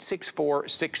there,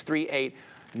 864-638.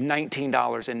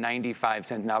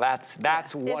 $19.95. Now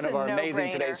that's one of our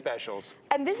amazing today's specials.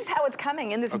 And this is how it's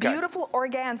coming in this beautiful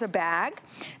organza bag.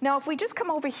 Now, if we just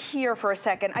come over here for a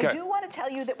second, I do want to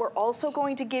tell you that we're also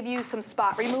going to give you some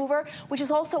spot remover, which is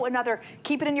also another,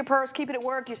 keep it in your purse, keep it at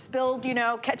work, you spilled, you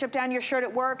know, ketchup down your shirt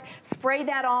at work, spray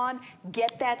that on,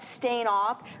 get that stain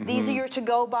off. These are your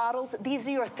to-go bottles. These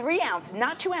are your 3-ounce,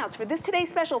 not 2-ounce. For this today's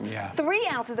special, 3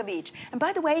 ounces of each. And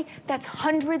by the way, that's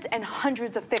hundreds and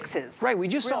hundreds of fixes. Right, we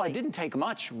just saw it didn't take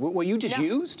much. What you just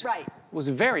used was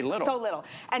very little. So little.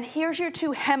 And here's your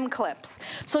 2 hem clips.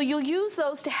 So you'll use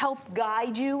those to help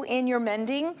guide you in your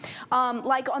mending,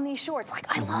 like on these shorts. Like,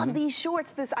 I love these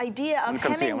shorts, this idea of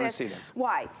hemming this.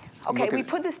 Why? Okay, we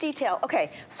put this detail.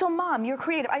 Okay, so Mom, you're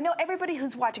creative. I know everybody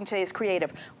who's watching today is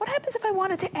creative. What happens if I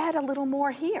wanted to add a little more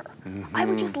here? I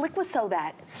would just Liquiseau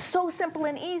that. So simple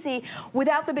and easy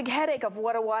without the big headache of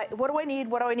what do I need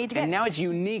to get? And now it's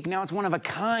unique, now it's one of a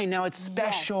kind, now it's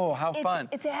special. How fun.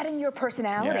 It's adding your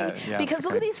personality. Because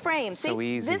look at these frames. So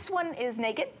See, easy. This one is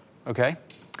naked. Okay.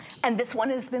 And this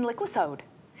one has been Liquiseau'd.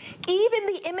 Even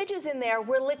the images in there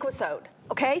were Liquiseau'd,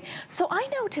 okay? So I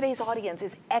know today's audience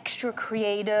is extra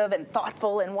creative and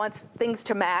thoughtful and wants things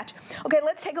to match. Okay,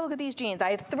 let's take a look at these jeans. I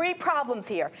have 3 problems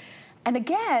here. And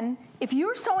again, if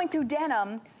you're sewing through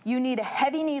denim, you need a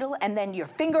heavy needle and then your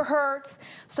finger hurts.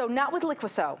 So not with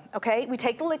Liquiseau, okay? We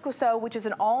take the Liquiseau, which is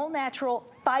an all-natural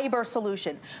fiber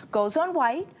solution. Goes on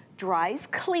white, dries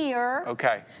clear.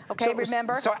 Okay. Okay, so,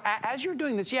 remember? So as you're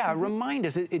doing this, remind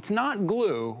us, it's not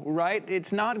glue, right?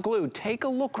 It's not glue. Take a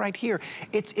look right here.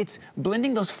 It's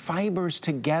blending those fibers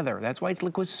together. That's why it's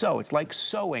Liquiseau. It's like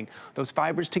sewing those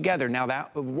fibers together. Now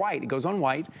that white, it goes on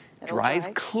white, Dries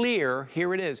clear,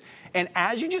 here it is. And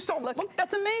as you just saw, look,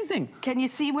 that's amazing. Can you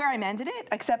see where I mended it?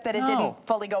 Except that it didn't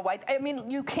fully go white. I mean,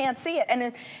 you can't see it.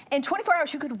 And in 24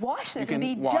 hours, you could wash this and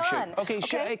be done. Okay,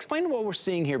 explain what we're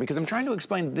seeing here, because I'm trying to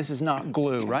explain that this is not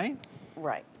glue, right?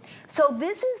 Right. So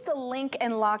this is the link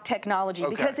and lock technology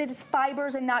because it is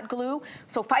fibers and not glue.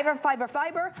 So fiber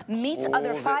meets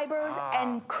other fibers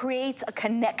and creates a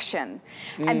connection.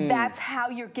 And that's how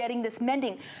you're getting this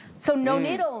mending. So no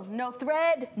needle, no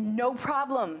thread, no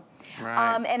problem.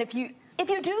 Right. And if you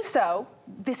do so,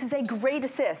 this is a great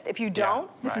assist. If you don't,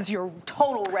 this is your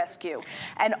total rescue.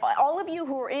 And all of you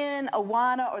who are in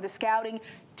Awana or the Scouting,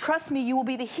 trust me, you will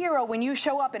be the hero when you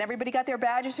show up and everybody got their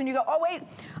badges and you go, oh wait,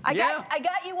 I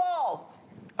got you all.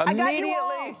 Immediately. I got you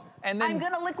all. And then I'm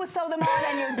gonna liquid sew them on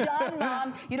and you're done,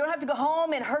 Mom. You don't have to go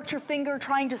home and hurt your finger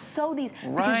trying to sew these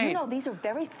because you know these are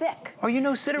very thick. Or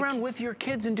sit around with your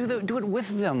kids and do it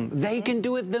with them. They can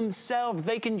do it themselves.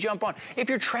 They can jump on. If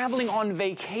you're traveling on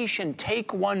vacation,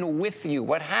 take one with you.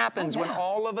 What happens when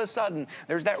all of a sudden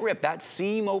there's that rip, that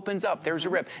seam opens up, there's a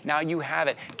rip. Now you have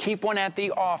it. Keep one at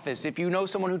the office. If you know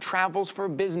someone who travels for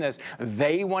business,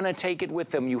 they want to take it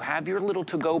with them. You have your little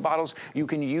to-go bottles. You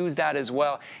can use that as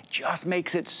well. Just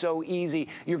makes it so easy.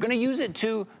 You're going to use it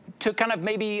to kind of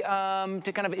maybe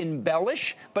to kind of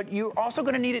embellish, but you're also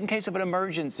going to need it in case of an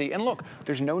emergency. And look,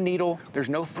 there's no needle, there's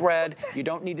no thread, you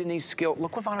don't need any skill.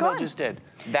 Look what Vonabelle just did.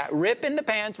 That rip in the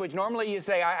pants, which normally you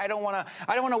say, I don't want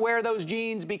to wear those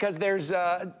jeans because there's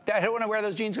I don't want to wear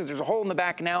those jeans because there's a hole in the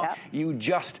back now. You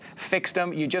just fixed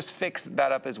them. You just fixed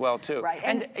that up as well too. Right.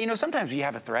 And sometimes you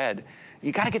have a thread.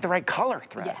 You got to get the right color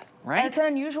thread, right? And it's an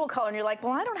unusual color, and you're like,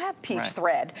 well, I don't have peach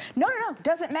thread. No,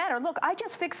 doesn't matter. Look, I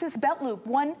just fixed this belt loop.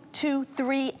 1, 2,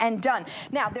 3, and done.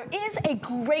 Now, there is a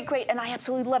great, and I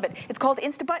absolutely love it. It's called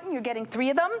InstaButton. You're getting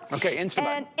 3 of them. Okay, InstaButton.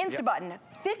 And InstaButton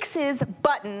fixes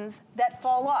buttons that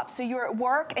fall off. So you're at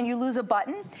work and you lose a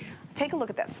button. Take a look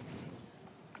at this.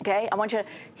 Okay, I want you to,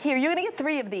 here, you're gonna get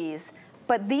 3 of these.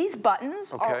 But these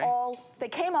buttons are all, they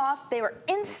came off, they were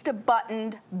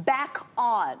Insta-buttoned back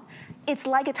on. It's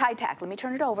like a tie tack. Let me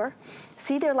turn it over.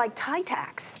 See, they're like tie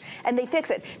tacks, and they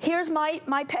fix it. Here's my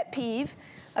pet peeve,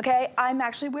 okay? I'm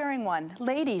actually wearing one.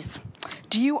 Ladies,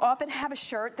 do you often have a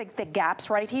shirt that gaps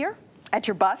right here at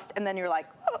your bust, and then you're like,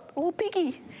 oh, a little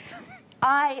piggy?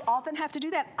 I often have to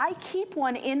do that. I keep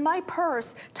one in my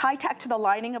purse, tie-tacked to the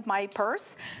lining of my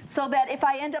purse, so that if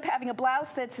I end up having a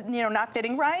blouse that's not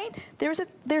fitting right, there's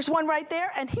one right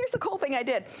there. And here's the cool thing I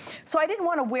did. So I didn't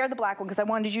want to wear the black one because I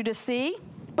wanted you to see.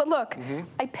 But look,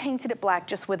 I painted it black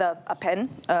just with a pen.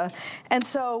 And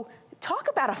so talk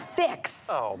about a fix.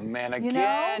 Oh man,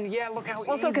 again, yeah, look how easy.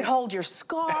 Also, it could hold your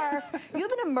scarf. You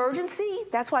have an emergency,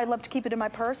 that's why I love to keep it in my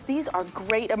purse. These are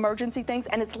great emergency things,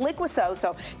 and it's liquid sew,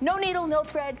 so no needle, no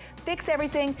thread, fix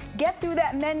everything, get through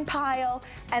that mend pile,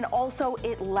 and also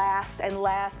it lasts and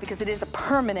lasts because it is a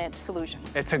permanent solution.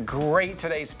 It's a great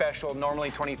today's special.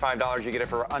 Normally $25, you get it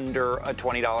for under a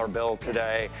 $20 bill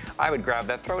today. I would grab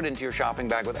that, throw it into your shopping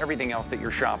bag with everything else that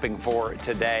you're shopping for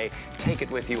today. Take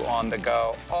it with you on the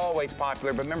go. Always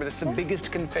popular, but remember, this is the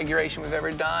biggest configuration we've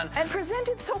ever done. And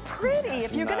presented so pretty.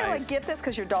 If you're gonna gift this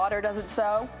because your daughter doesn't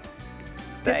sew,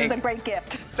 this is a great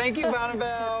gift. Thank you,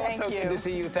 Vonabelle. Thank you. Good to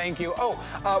see you. Thank you. Oh,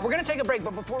 we're going to take a break,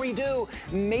 but before we do,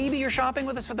 maybe you're shopping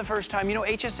with us for the first time.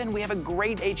 HSN, we have a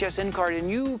great HSN card,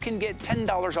 and you can get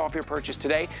 $10 off your purchase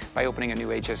today by opening a new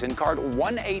HSN card,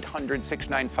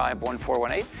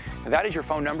 1-800-695-1418. That is your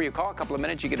phone number. You call a couple of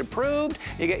minutes, you get approved,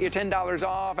 you get your $10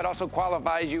 off. It also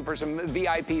qualifies you for some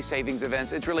VIP savings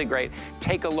events. It's really great.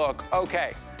 Take a look.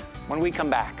 Okay, when we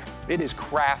come back, it is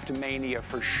Craftmania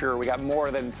for sure. We got more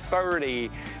than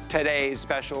 30 today's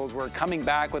specials. We're coming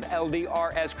back with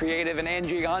LDRS Creative and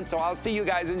Angie Hunt, so I'll see you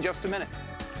guys in just a minute.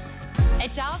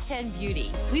 At Dial 10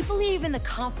 Beauty, we believe in the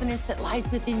confidence that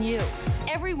lies within you.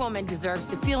 Every woman deserves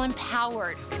to feel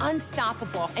empowered,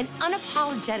 unstoppable, and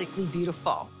unapologetically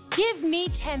beautiful. Give me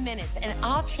 10 minutes and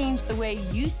I'll change the way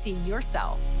you see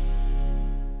yourself.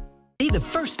 Be the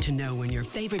first to know when your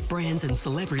favorite brands and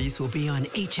celebrities will be on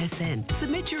HSN.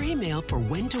 Submit your email for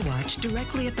when to watch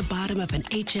directly at the bottom of an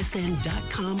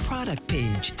hsn.com product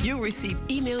page. You'll receive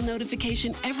email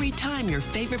notification every time your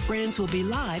favorite brands will be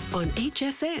live on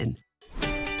HSN.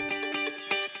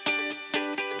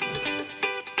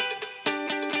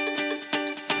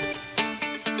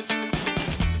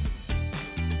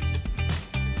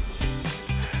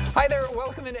 Hi there,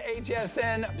 welcome into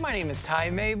HSN. My name is Ty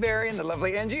Mayberry and the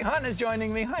lovely Angie Hunt is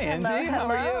joining me. Hi Angie, Hello, how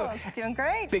are you? Doing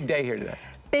great. Big day here today.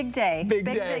 Big day. Big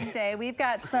day. We've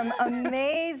got some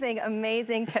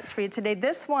amazing kits for you today.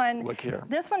 This one, look here.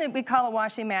 This one we call it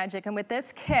Washi Magic, and with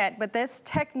this kit, with this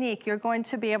technique, you're going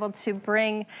to be able to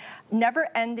bring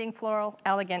never-ending floral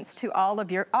elegance to all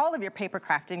of your paper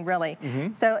crafting, really.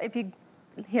 So if you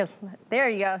here, there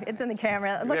you go. It's in the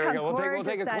camera. Look how gorgeous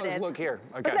we'll take a close look here.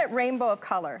 Okay. Look at that rainbow of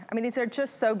color. I mean, these are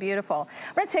just so beautiful.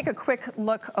 I'm going to take a quick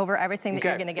look over everything that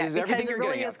you're going to get because it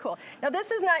really is cool. Now,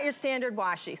 this is not your standard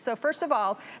washi. So first of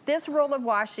all, this roll of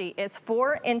washi is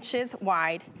 4 inches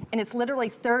wide, and it's literally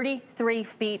 33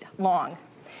 feet long.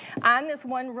 On this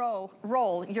one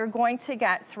roll, you're going to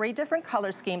get 3 different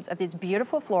color schemes of these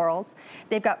beautiful florals.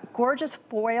 They've got gorgeous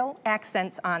foil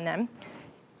accents on them.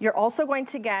 You're also going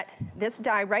to get this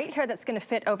die right here that's going to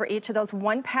fit over each of those.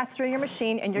 One pass through your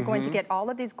machine, and you're going to get all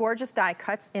of these gorgeous die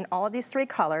cuts in all of these 3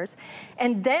 colors.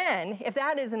 And then, if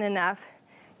that isn't enough,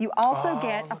 you also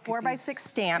get a 4x6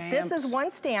 stamp. This is one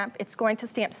stamp. It's going to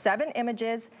stamp 7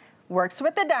 images. Works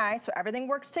with the die, so everything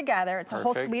works together. It's a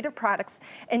whole suite of products.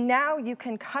 And now you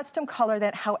can custom color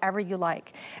that however you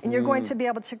like. And you're going to be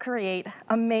able to create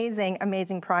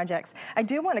amazing projects. I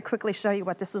do want to quickly show you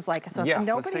what this is like. So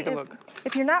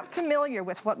if you're not familiar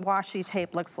with what washi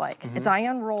tape looks like, as I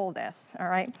unroll this, all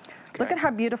right? Look at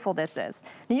how beautiful this is.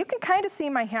 Now you can kind of see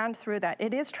my hand through that.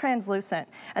 It is translucent,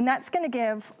 and that's going to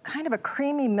give kind of a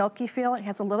creamy, milky feel. It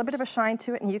has a little bit of a shine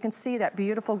to it, and you can see that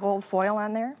beautiful gold foil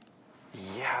on there.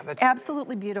 Yeah, that's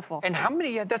absolutely beautiful. And how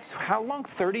many? That's how long?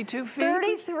 32 feet.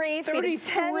 33 feet. It's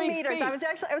 10 meters.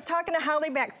 Feet. I was talking to Holly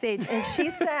backstage, and she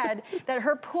said that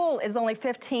her pool is only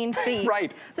 15 feet.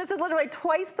 Right. So this is literally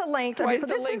twice the length. So this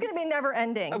is going to be never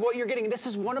ending. Of what you're getting. This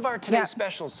is one of our today's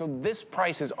specials. So this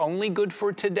price is only good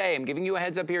for today. I'm giving you a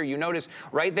heads up here. You notice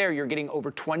right there, you're getting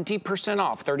over 20%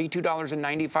 off.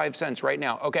 $32.95 right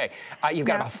now. Okay. You've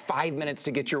got about 5 minutes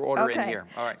to get your order in here.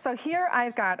 All right. So here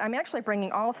I'm actually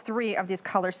bringing all 3 of these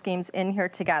color schemes in here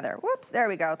together. Whoops, there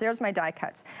we go. There's my die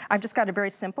cuts. I've just got a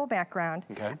very simple background,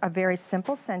 a very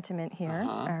simple sentiment here,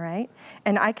 all right?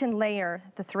 And I can layer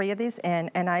the 3 of these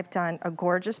in, and I've done a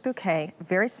gorgeous bouquet,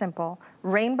 very simple,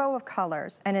 rainbow of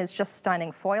colors, and it's just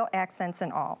stunning, foil accents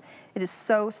and all. It is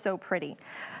so pretty.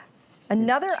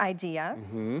 Another idea,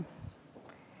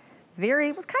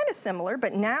 it was kind of similar,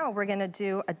 but now we're going to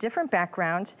do a different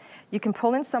background. You can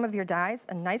pull in some of your dies,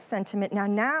 a nice sentiment.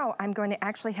 Now I'm going to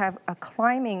actually have a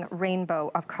climbing rainbow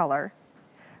of color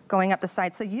going up the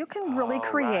side. So you can really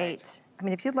create, I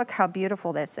mean, if you look how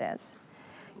beautiful this is,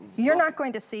 you're not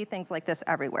going to see things like this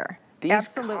everywhere. These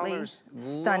absolutely colors,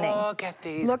 stunning. Look at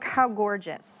these. Look how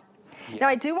gorgeous. Now,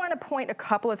 I do want to point a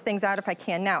couple of things out if I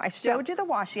can. Now, I showed you the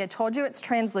washi. I told you it's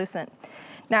translucent.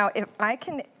 Now, if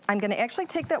I'm going to actually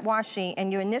take that washi,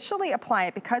 and you initially apply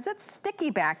it, because it's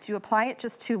sticky backed, you apply it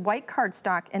just to white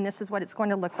cardstock, and this is what it's going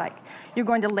to look like. You're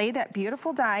going to lay that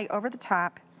beautiful die over the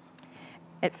top.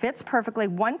 It fits perfectly.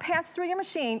 One pass through your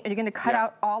machine, and you're going to cut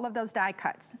out all of those die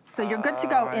cuts. So you're good to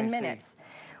go in minutes.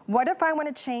 What if I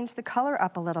want to change the color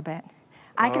up a little bit?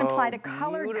 I can apply to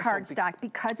colored cardstock.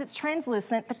 Because it's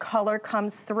translucent, the color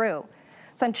comes through.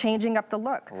 So I'm changing up the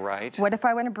look. Right. What if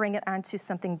I want to bring it onto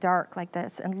something dark like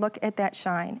this? And look at that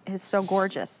shine. It is so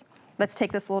gorgeous. Let's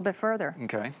take this a little bit further.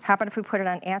 Okay. How about if we put it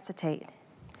on acetate?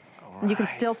 And you can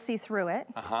still see through it.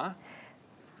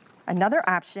 Another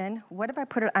option, what if I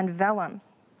put it on vellum?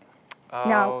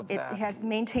 Now, it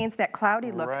maintains that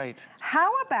cloudy look. Right.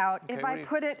 How about if I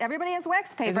put it, everybody has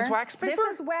wax paper. Is this wax paper?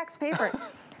 This is wax paper.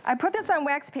 I put this on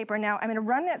wax paper. Now, I'm going to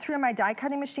run that through my die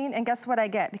cutting machine, and guess what I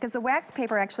get? Because the wax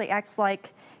paper actually acts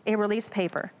like a release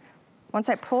paper. Once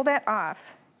I pull that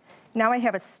off, now I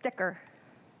have a sticker.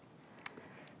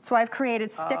 So I've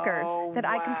created stickers that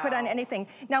I can put on anything.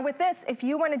 Now with this, if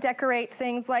you want to decorate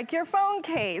things like your phone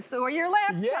case or your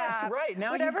laptop,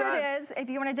 Now whatever it is, if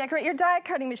you want to decorate your die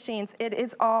cutting machines, it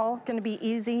is all going to be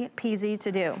easy peasy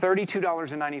to do.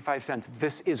 $32.95.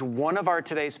 This is one of our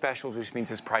today's specials, which means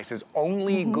this price is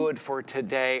only good for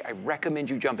today. I recommend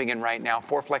you jumping in right now.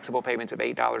 4 flexible payments of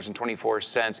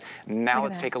 $8.24. Now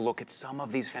let's take a look at some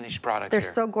of these finished products. They're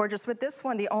so gorgeous. With this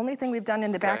one, the only thing we've done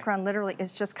in the background literally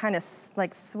is just kind of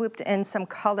like swooped in some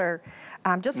color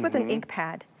just with an ink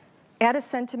pad. Add a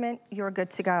sentiment, you're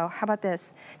good to go. How about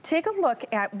this? Take a look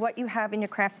at what you have in your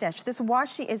craft stash. This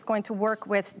washi is going to work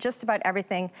with just about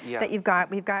everything that you've got.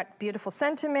 We've got beautiful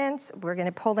sentiments. We're going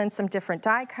to pull in some different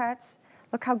die cuts.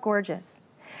 Look how gorgeous.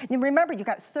 And remember, you've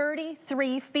got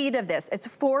 33 feet of this. It's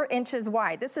 4 inches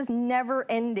wide. This is never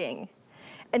ending.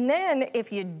 And then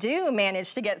if you do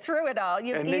manage to get through it all,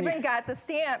 you've even got the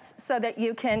stamps so that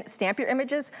you can stamp your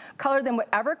images, color them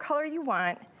whatever color you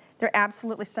want. They're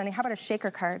absolutely stunning. How about a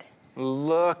shaker card?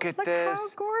 Look at this.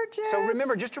 Look how gorgeous. So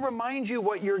remember, just to remind you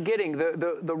what you're getting,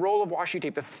 the roll of washi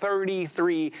tape, the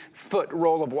 33-foot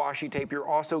roll of washi tape, you're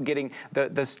also getting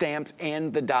the stamps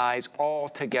and the dies all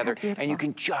together. And you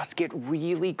can just get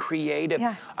really creative.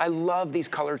 Yeah. I love these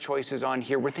color choices on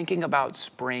here. We're thinking about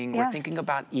spring. We're thinking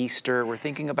about Easter. We're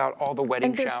thinking about all the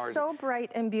wedding showers. And they're so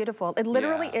bright and beautiful. It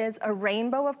literally is a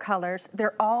rainbow of colors.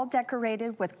 They're all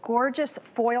decorated with gorgeous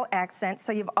foil accents,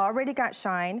 so you've already got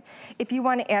shine. If you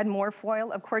want to add more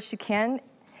foil, of course you can,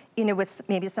 you know, with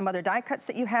maybe some other die cuts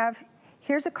that you have.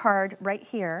 Here's a card right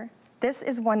here. This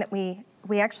is one that we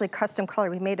actually custom colored.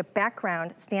 We made a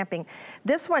background stamping.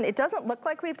 This one, it doesn't look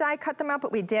like we've die cut them out,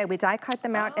 but we did. We die cut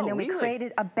them out, and then we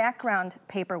created a background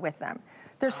paper with them.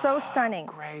 They're so stunning.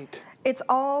 Great. It's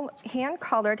all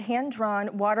hand-colored,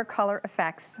 hand-drawn watercolor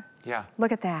effects. Yeah.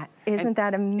 Look at that. Isn't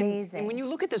that amazing? And when you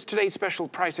look at this today's special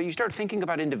price, so you start thinking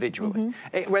about individually,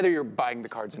 whether you're buying the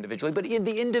cards individually, but in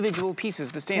the individual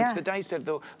pieces, the stamps, the dice set,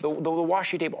 the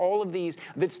washi tape, all of these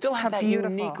that still have that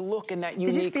unique look and that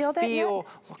unique Did you feel that feel.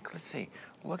 Look, let's see.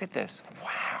 Look at this.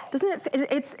 Wow. Doesn't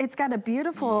it? It's got a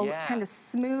beautiful kind of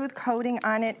smooth coating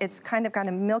on it. It's kind of got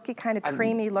a milky, kind of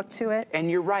creamy look to it.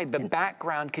 And you're right. The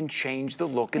background can change the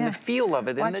look and the feel of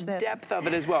it and the depth of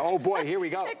it as well. Oh boy, here we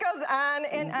go. It goes on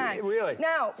and on. Really?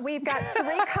 Now we've got 3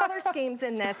 color schemes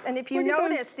in this, and if you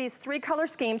notice, these 3 color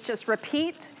schemes just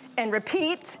repeat and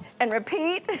repeat and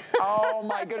repeat. Oh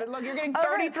my goodness! Look, you're getting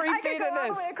 33 feet of this. All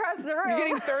the way across the room. You're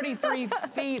getting 33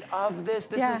 feet of this.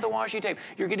 This is the washi tape.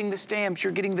 You're getting the stamps.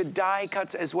 You're getting the die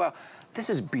cuts as well. This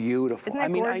is beautiful. Isn't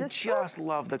that gorgeous? I just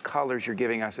love the colors you're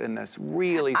giving us in this.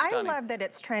 Really stunning. I love that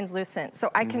it's translucent, so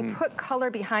I can put color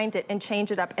behind it and change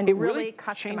it up and really customize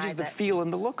it. It changes the feel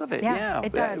and the look of it. Yeah,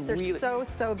 it does. They're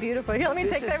so beautiful. Here, let me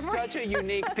take that. This is such a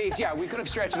unique piece. Yeah, we could have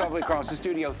stretched it all the way across the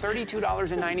studio.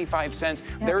 $32.95.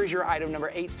 There is your item number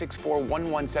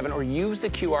 864117, or use the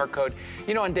QR code.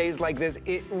 You know, on days like this,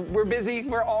 we're busy.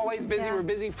 We're always busy. We're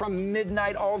busy from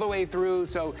midnight all the way through.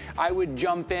 So I would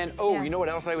jump in. Oh, you know what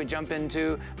else I would jump into?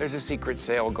 There's a secret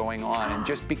sale going on, and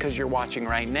just because you're watching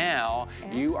right now,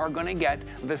 you are going to get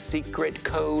the secret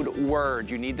code word.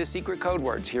 You need the secret code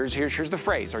words. Here's the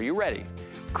phrase. Are you ready?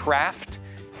 Craft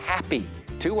happy.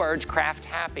 2 words, craft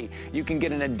happy. You can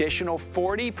get an additional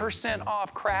 40%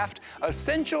 off craft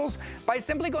essentials by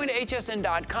simply going to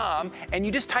hsn.com, and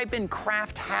you just type in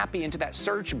craft happy into that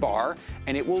search bar,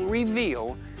 and it will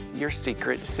reveal your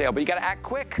secret sale. But you gotta act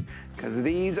quick, because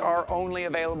these are only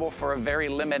available for a very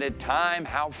limited time.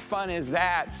 How fun is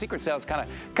that? Secret sale is kind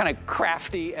of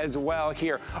crafty as well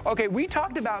here. Okay, we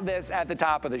talked about this at the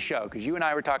top of the show, because you and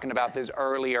I were talking about this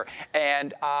earlier,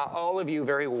 and all of you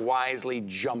very wisely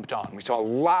jumped on. We saw a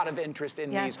lot of interest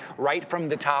in these right from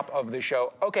the top of the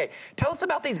show. Okay, tell us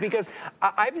about these, because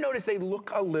I've noticed they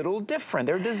look a little different.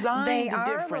 They're designed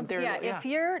different.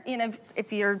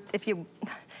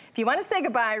 If you want to say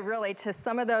goodbye, really, to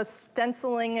some of those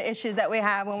stenciling issues that we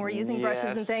have when we're using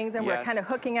brushes and things, and we're kind of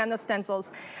hooking on those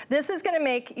stencils, this is going to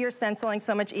make your stenciling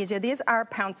so much easier. These are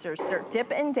pouncers. They're dip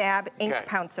and dab ink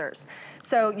pouncers.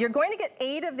 So you're going to get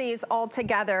 8 of these all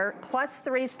together, plus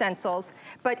 3 stencils,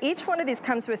 but each one of these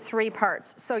comes with 3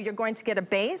 parts. So you're going to get a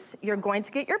base, you're going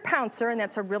to get your pouncer, and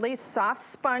that's a really soft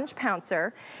sponge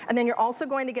pouncer, and then you're also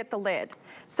going to get the lid.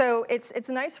 So it's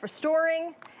nice for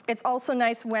storing. It's also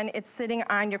nice when it's sitting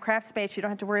on your craft space. You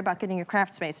don't have to worry about getting your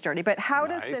craft space dirty. But how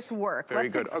does this work?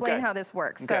 Let's explain how this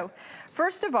works. So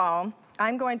first of all,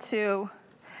 I've got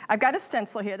a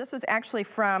stencil here. This was actually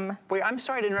from... Wait, I'm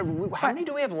sorry to interrupt. How many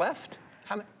do we have left?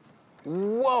 How many?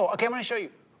 Whoa, okay, I'm gonna show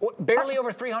you. Barely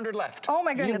over 300 left. Oh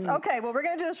my goodness. Okay, well, we're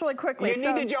going to do this really quickly.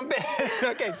 You need to jump in.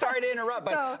 Okay, sorry to interrupt,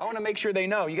 but I want to make sure they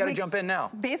know. You got to jump in now.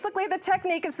 Basically, the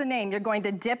technique is the name. You're going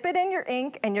to dip it in your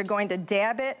ink, and you're going to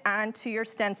dab it onto your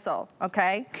stencil,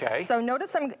 okay? Okay. So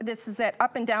notice this is that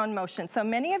up and down motion. So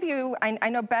many of you, I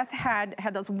know Beth had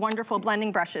those wonderful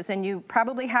blending brushes, and you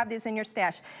probably have these in your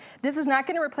stash. This is not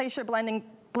going to replace your blending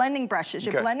brushes.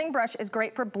 Your blending brush is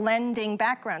great for blending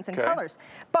backgrounds and colors,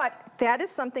 but that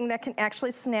is something that can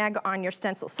actually snag on your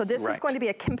stencil. So this is going to be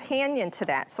a companion to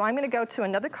that. So I'm going to go to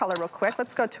another color real quick.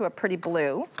 Let's go to a pretty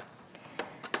blue.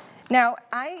 Now,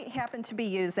 I happen to be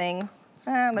using,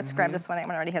 let's grab this one. That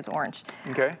one already has orange.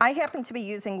 Okay. I happen to be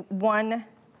using 1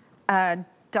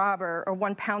 dauber or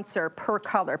 1 pouncer per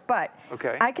color, but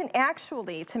I can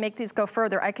actually, to make these go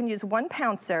further, I can use 1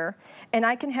 pouncer, and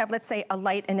I can have, let's say, a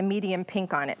light and a medium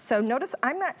pink on it. So notice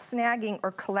I'm not snagging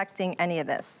or collecting any of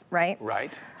this, right?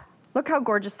 Right. Look how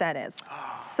gorgeous that is.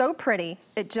 So pretty.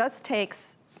 It just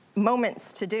takes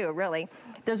moments to do, really.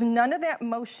 There's none of that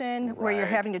motion where you're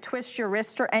having to twist your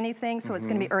wrist or anything, so it's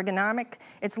gonna be ergonomic.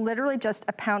 It's literally just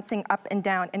a pouncing up and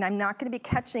down, and I'm not gonna be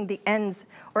catching the ends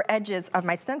or edges of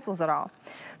my stencils at all.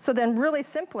 So then really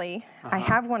simply, I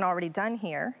have one already done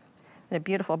here, in a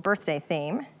beautiful birthday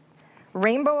theme,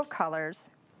 rainbow of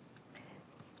colors,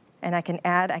 and I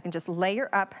can just layer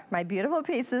up my beautiful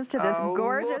pieces to this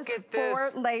gorgeous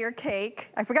 4-layer cake.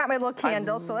 I forgot my little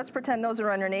candles, so let's pretend those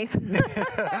are underneath.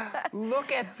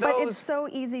 Look at those. But it's so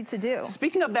easy to do.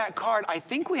 Speaking of that card, I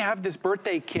think we have this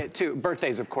birthday kit too.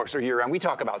 Birthdays, of course, are year-round. We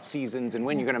talk about seasons and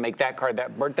when you're gonna make that card.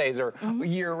 That birthdays are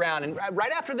year-round. And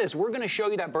right after this, we're gonna show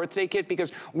you that birthday kit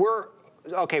because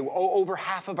over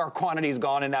half of our quantity is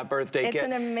gone in that birthday kit. It's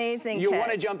an amazing kit. You want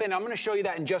to jump in? I'm going to show you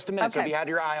that in just a minute, so if you had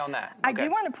your eye on that. I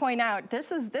do want to point out,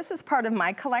 this is part of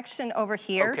my collection over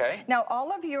here. Now,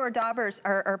 all of your daubers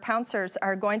or pouncers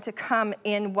are going to come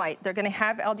in white. They're going to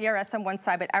have LDRS on one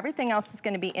side, but everything else is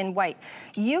going to be in white.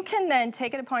 You can then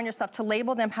take it upon yourself to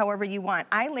label them however you want.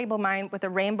 I label mine with a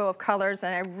rainbow of colors,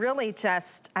 and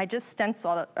I just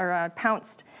stenciled or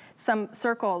pounced some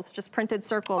circles, just printed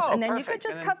circles, and then you could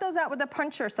just cut those out with a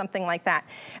punch or something like that.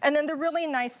 And then the really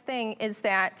nice thing is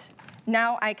that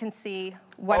now I can see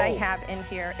what I have in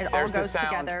here. It all goes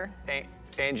together.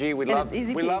 Angie, we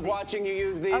love watching you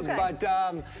use these, but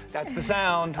that's the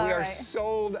sound. We are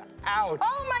sold out.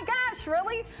 Oh my gosh,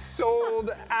 really? Sold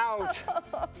out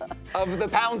of the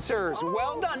pouncers.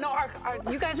 Well done. No,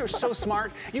 you guys are so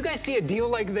smart. You guys see a deal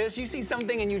like this, you see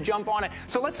something and you jump on it.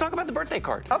 So let's talk about the birthday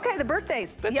card. Okay, the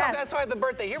birthdays. That's why the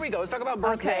birthday. Here we go. Let's talk about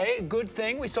birthday. Good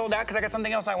thing we sold out because I got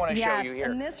something else I want to show you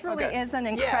here. And this really is an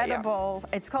incredible,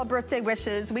 it's called Birthday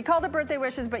Wishes. We call it Birthday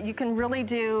Wishes, but you can really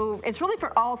it's really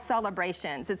for all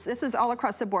celebrations. This is all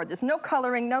across the board. There's no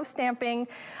coloring, no stamping,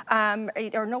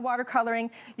 or no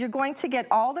watercoloring. You're going to get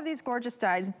all of these gorgeous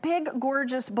dies, big,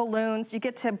 gorgeous balloons. You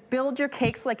get to build your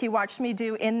cakes like you watched me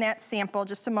do in that sample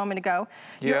just a moment ago.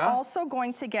 You're also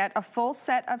going to get a full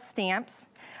set of stamps.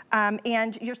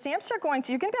 And your stamps you're going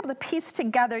to be able to piece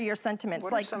together your sentiments.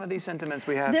 What are some of these sentiments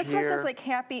we have this here? This one says like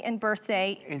happy and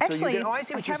birthday. And actually, so I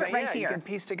see what you're saying. Right here. You can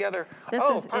piece together. It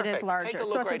is larger.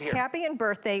 So it says happy and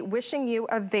birthday, wishing you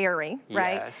a very,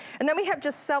 right? And then we have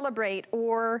just celebrate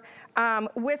or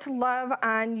with love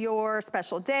on your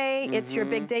special day. It's your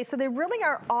big day. So they really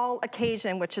are all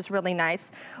occasion, which is really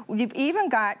nice. You've even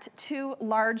got 2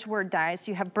 large word dies.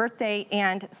 You have birthday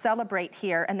and celebrate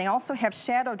here, and they also have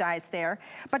shadow dies there.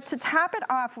 But to top it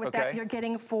off with that, you're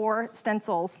getting 4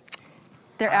 stencils.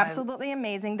 They're absolutely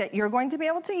amazing that you're going to be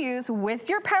able to use with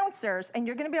your pouncers, and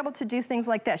you're going to be able to do things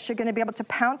like this. You're going to be able to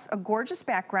pounce a gorgeous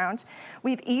background.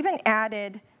 We've even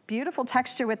added beautiful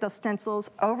texture with those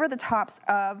stencils over the tops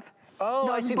of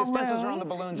I see the stencils are on the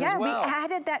balloons as well. Yeah, we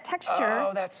added that texture.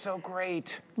 Oh, that's so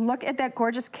great. Look at that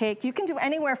gorgeous cake. You can do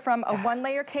anywhere from a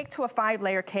 1-layer cake to a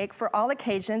 5-layer cake for all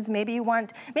occasions. Maybe you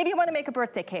want to make a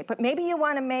birthday cake, but maybe you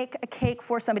want to make a cake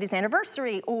for somebody's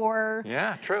anniversary or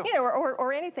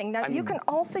or anything. Now you can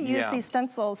also use these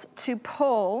stencils to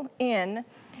pull in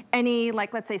any,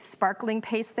 like, let's say, sparkling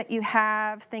paste that you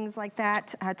have, things like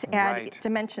that, to add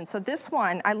dimension. So this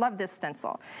one, I love this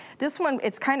stencil. This one,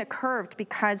 it's kind of curved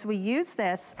because we use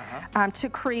this to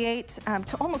create,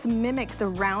 to almost mimic the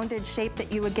rounded shape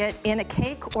that you would get in a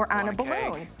cake or on a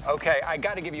balloon. Okay, I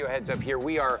got to give you a heads up here.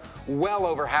 We are well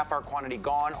over half our quantity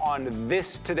gone on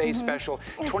this today's special,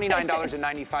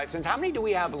 $29.95. How many do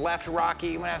we have left,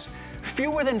 Rocky? I'm gonna ask.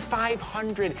 Fewer than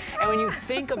 500. And when you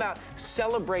think about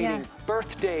celebrating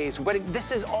birthdays,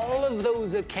 this is all of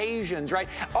those occasions, right?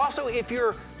 Also, if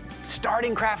you're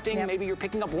starting crafting, maybe you're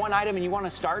picking up one item and you want to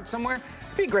start somewhere,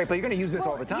 it'd be great, but you're going to use this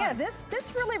all the time. Yeah,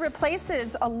 this really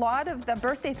replaces a lot of the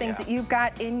birthday things that you've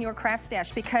got in your craft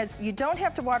stash because you don't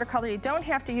have to watercolor, you don't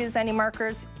have to use any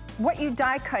markers. What you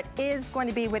die cut is going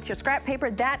to be with your scrap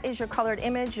paper. That is your colored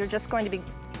image. You're just going to be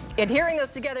adhering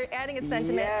those together, adding a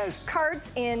sentiment. Cards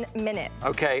in minutes.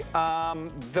 Okay,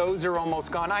 those are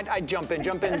almost gone. I'd jump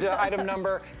into item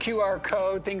number, QR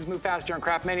code, things move faster on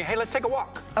Craftmania. Hey, let's take a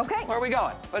walk. Okay. Where are we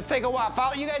going? Let's take a walk.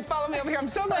 You guys follow me over here. I'm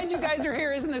so glad you guys are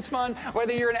here. Isn't this fun?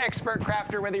 Whether you're an expert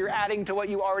crafter, whether you're adding to what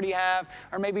you already have,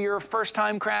 or maybe you're a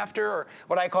first-time crafter, or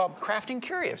what I call crafting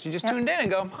curious. You just tuned in and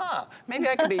go, maybe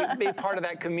I could be part of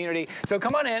that community. So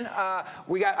come on in.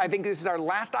 I think this is our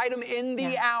last item in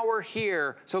the hour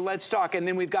here. So let's talk. And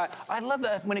then we've got, I love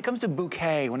that when it comes to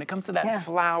bouquet, when it comes to that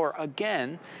flower,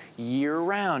 again,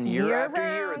 year-round, year after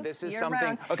year. This is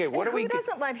something. Okay, what are we? Who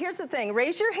doesn't love? Here's the thing.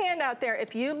 Raise your hand out there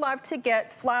if you love to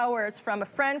get flowers from a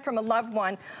friend, from a loved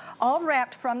one, all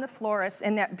wrapped from the florist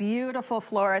in that beautiful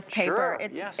florist paper.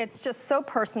 It's just so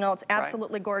personal. It's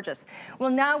absolutely gorgeous. Well,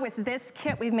 now with this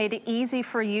kit, we've made it easy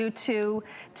for you to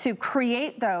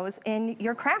create those in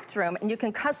your craft room, and you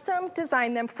can custom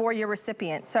design them for your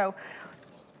recipient. So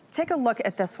take a look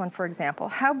at this one, for example.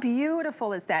 How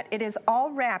beautiful is that? It is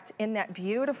all wrapped in that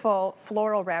beautiful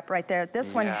floral wrap right there.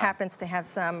 This one happens to have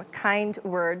some kind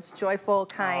words, joyful,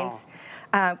 kind,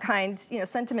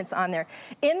 sentiments on there.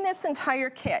 In this entire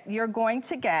kit, you're going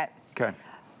to get,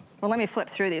 well, let me flip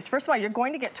through these. First of all, you're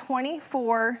going to get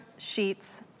 24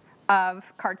 sheets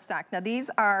of cardstock. Now these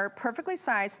are perfectly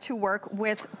sized to work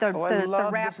with the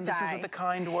wrap die. This is with the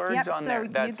kind words on there.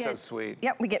 That's so sweet.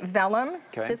 Yep, we get vellum.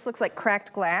 This looks like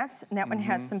cracked glass, and that one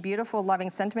has some beautiful loving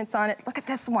sentiments on it. Look at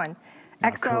this one.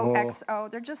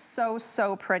 XOXO, they're just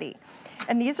so pretty.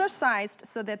 And these are sized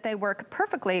so that they work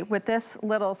perfectly with this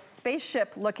little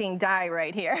spaceship looking die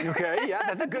right here. Okay, yeah,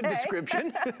 that's a good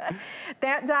description.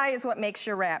 That die is what makes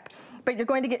your wrap. But you're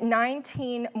going to get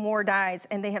 19 more dies,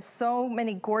 and they have so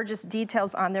many gorgeous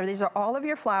details on there. These are all of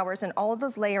your flowers and all of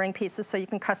those layering pieces so you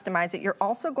can customize it. You're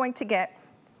also going to get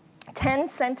 10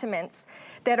 sentiments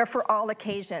that are for all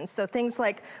occasions. So things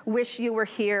like wish you were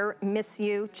here, miss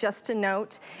you, just a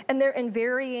note. And they're in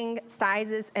varying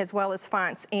sizes as well as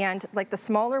fonts. And like the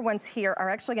smaller ones here are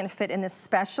actually going to fit in this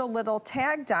special little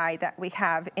tag die that we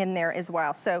have in there as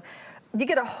well. So you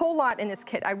get a whole lot in this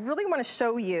kit. I really want to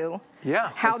show you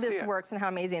how this works and how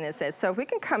amazing this is. So if we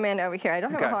can come in over here, I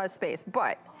don't have a lot of space,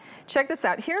 but check this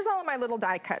out. Here's all of my little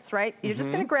die cuts, right? You're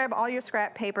just going to grab all your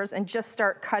scrap papers and just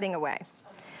start cutting away.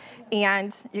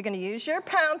 And you're going to use your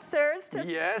pouncers to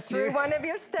through one of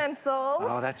your stencils.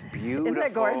 Oh, that's beautiful. Isn't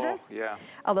that gorgeous? Yeah.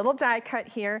 A little die cut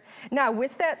here. Now,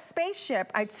 with that spaceship,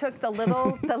 I took the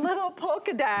little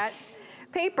polka dot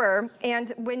paper,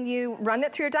 and when you run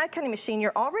that through your die cutting machine,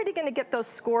 you're already going to get those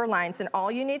score lines, and all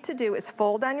you need to do is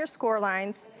fold on your score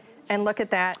lines. And look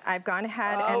at that, I've gone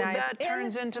ahead and that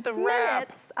turns into the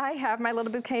wrap. I have my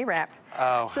little bouquet wrap.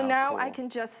 So now I can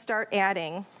just start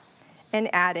adding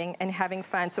and having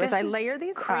fun. So as I layer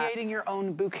these up. Creating your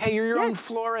own bouquet. You're your own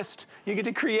florist. You get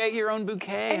to create your own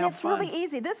bouquet. And it's really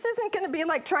easy. This isn't going to be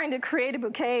like trying to create a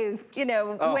bouquet, you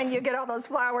know, when you get all those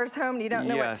flowers home and you don't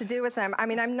know what to do with them. I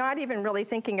mean, I'm not even really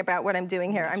thinking about what I'm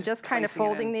doing here. I'm just kind of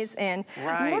folding these in.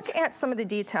 Look at some of the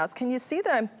details. Can you see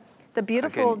the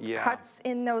beautiful cuts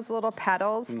in those little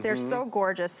petals? They're so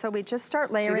gorgeous. So we just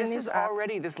start layering these up.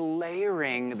 Already this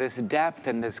layering, this depth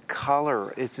and this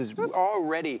color. This is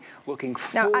already looking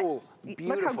full. Beautiful.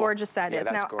 Look how gorgeous that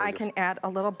is. Now I can add a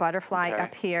little butterfly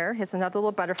up here. Here's another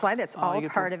little butterfly that's all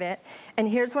part of it. And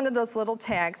here's one of those little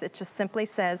tags. It just simply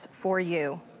says for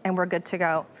you, and we're good to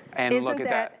go. And look at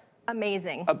that.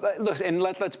 Amazing. Listen, and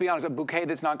let's be honest, a bouquet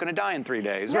that's not going to die in 3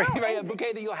 days, right? A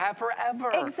bouquet that you'll have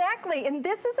forever. Exactly, and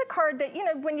this is a card that, you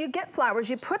know, when you get flowers,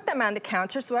 you put them on the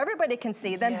counter so everybody can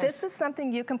see them. This is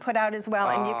something you can put out as well,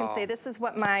 and you can say, this is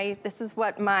what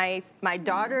my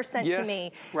daughter sent to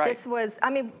me. This was,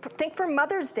 I mean, think for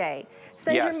Mother's Day.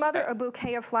 Send your mother a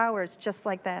bouquet of flowers just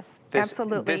like this.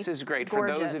 Absolutely. This is great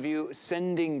gorgeous. For those of you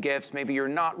sending gifts. Maybe you're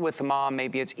not with mom,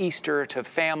 maybe it's Easter to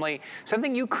family.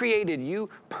 Something you created, you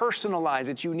personalize,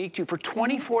 it's unique to you. For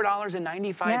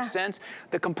 $24.95,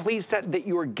 the complete set that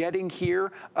you're getting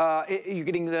here, you're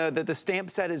getting the stamp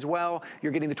set as well.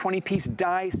 You're getting the 20-piece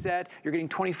die set. You're getting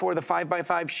 24 of the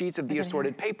 5x5 sheets of the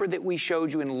assorted paper that we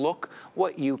showed you, and look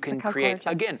what you can create.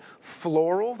 Again,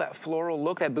 floral, that floral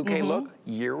look, that bouquet look,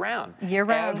 year-round.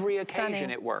 Year-round, every occasion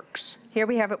it works. Here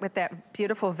we have it with that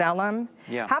beautiful vellum.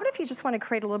 How about if you just want to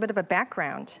create a little bit of a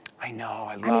background? I know,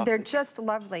 I mean, they're just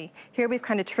lovely. Here we've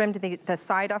kind of trimmed the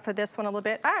side off of this one a little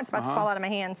bit. It's about to fall out of my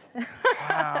hands.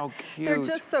 How cute. They're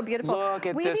just so beautiful. Look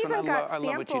at this one. I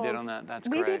love what you did on that. That's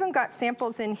great. We've even got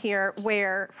samples in here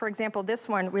where, for example, this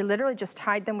one, we literally just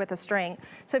tied them with a string.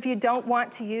 So if you don't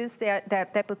want to use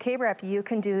that bouquet wrap, you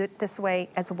can do it this way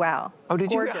as well. Oh,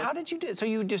 did you? How did you do it? So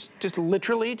you just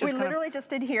literally we literally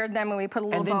just adhered them, and we put a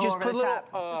little bow over the top. Just put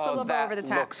a little bow over the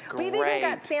top. Looks great. We've even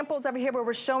got samples over here where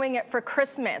we're showing it for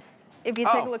Christmas. If you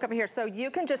take a look over here, so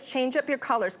you can just change up your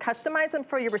colors, customize them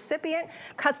for your recipient,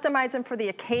 customize them for the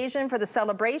occasion, for the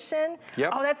celebration.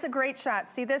 Oh, that's a great shot.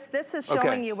 See this? This is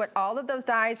showing you what all of those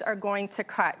dies are going to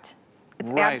cut.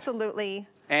 It's absolutely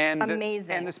And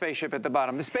amazing. And the spaceship at the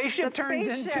bottom. The spaceship turns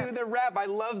into the wrap. I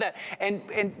love that. And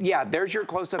yeah, there's your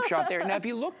close-up shot there. Now, if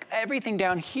you look everything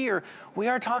down here, we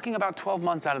are talking about 12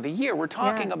 months out of the year. We're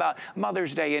talking about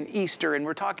Mother's Day and Easter, and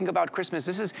we're talking about Christmas.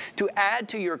 This is to add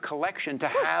to your collection, to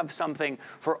have something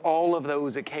for all of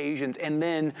those occasions, and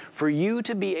then for you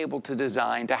to be able to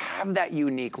design, to have that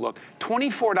unique look.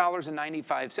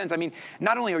 $24.95. I mean,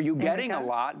 not only are you getting a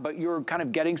lot, but you're kind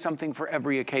of getting something for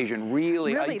every occasion.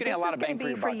 Really, you're getting a lot of bang for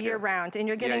your buck. This is going to be for year-round, and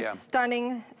you're getting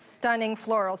stunning, stunning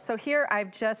florals. So here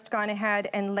I've just gone ahead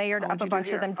and layered up a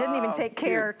bunch of them. Didn't even take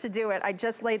care to do it. I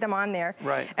just laid them on there.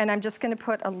 Right. And I'm just going to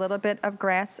put a little bit of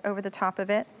grass over the top of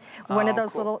it. One of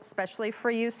those little, especially for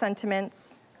you,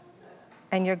 sentiments,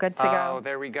 and you're good to go. Oh,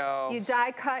 there we go. You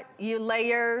die cut, you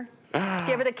layer,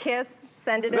 give it a kiss,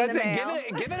 send it in the mail.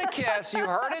 Give it a kiss. You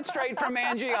heard it straight from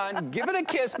Angie on. Give it a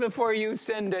kiss before you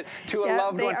send it to a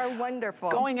loved one. They are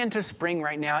wonderful. Going into spring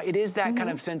right now, it is that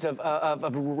kind of sense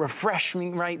of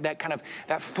refreshing, right? That kind of,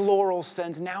 that floral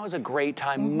sense. Now is a great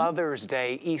time. Mother's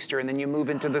Day, Easter, and then you move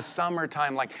into the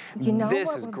summertime. Like,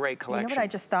 this is great collection. You know what I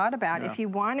just thought about? If you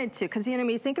wanted to, because you know,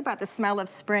 when you think about the smell of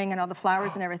spring and all the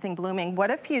flowers and everything blooming, what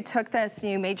if you took this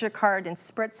and you made your card and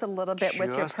spritz a little bit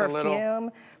with your perfume,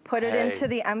 put it into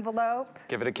the envelope.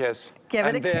 Give it a kiss. Give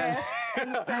it a kiss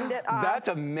and send it off. That's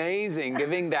amazing,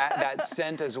 giving that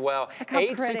scent as well.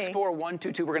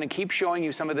 864122. We're going to keep showing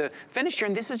you some of the finished here,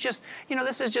 and this is just, you know,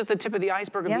 this is just the tip of the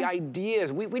iceberg of the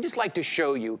ideas. We just like to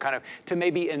show you, kind of, to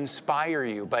maybe inspire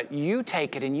you, but you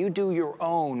take it and you do your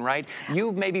own, right?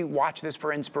 You maybe watch this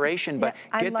for inspiration, but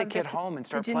get the kit home and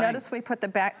start playing. Did you notice we put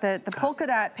the polka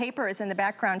dot paper is in the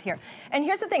background here? And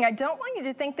here's the thing, I don't want you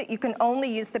to think that you can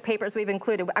only use the papers we've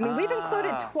included. I mean, we've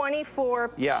included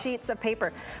 24 sheets of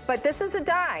paper, but this is a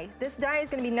die. This die is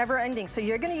going to be never ending, so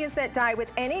you're going to use that die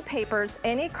with any papers,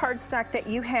 any cardstock that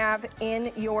you have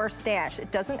in your stash.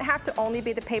 It doesn't have to only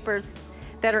be the papers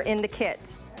that are in the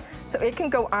kit. So it can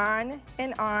go on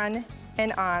and on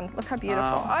and on. Look how beautiful.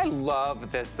 I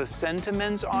love this. The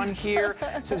sentiments on here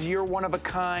says you're one of a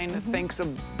kind, thanks a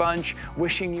bunch,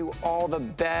 wishing you all the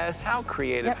best. How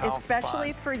creative, how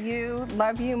especially fun. For you,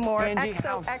 love you more. Angie,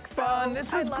 how fun.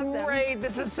 This was great.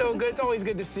 This is so good. It's always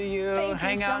good to see you.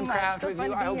 Hang out and craft with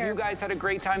you. I hope you guys had a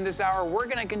great time this hour. We're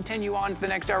going to continue on to the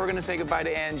next hour. We're going to say goodbye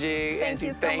to Angie.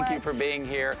 Angie, thank you for being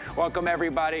here. Welcome,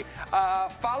 everybody.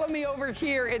 Follow me over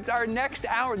here. It's our next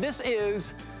hour. This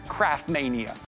is Craftmania.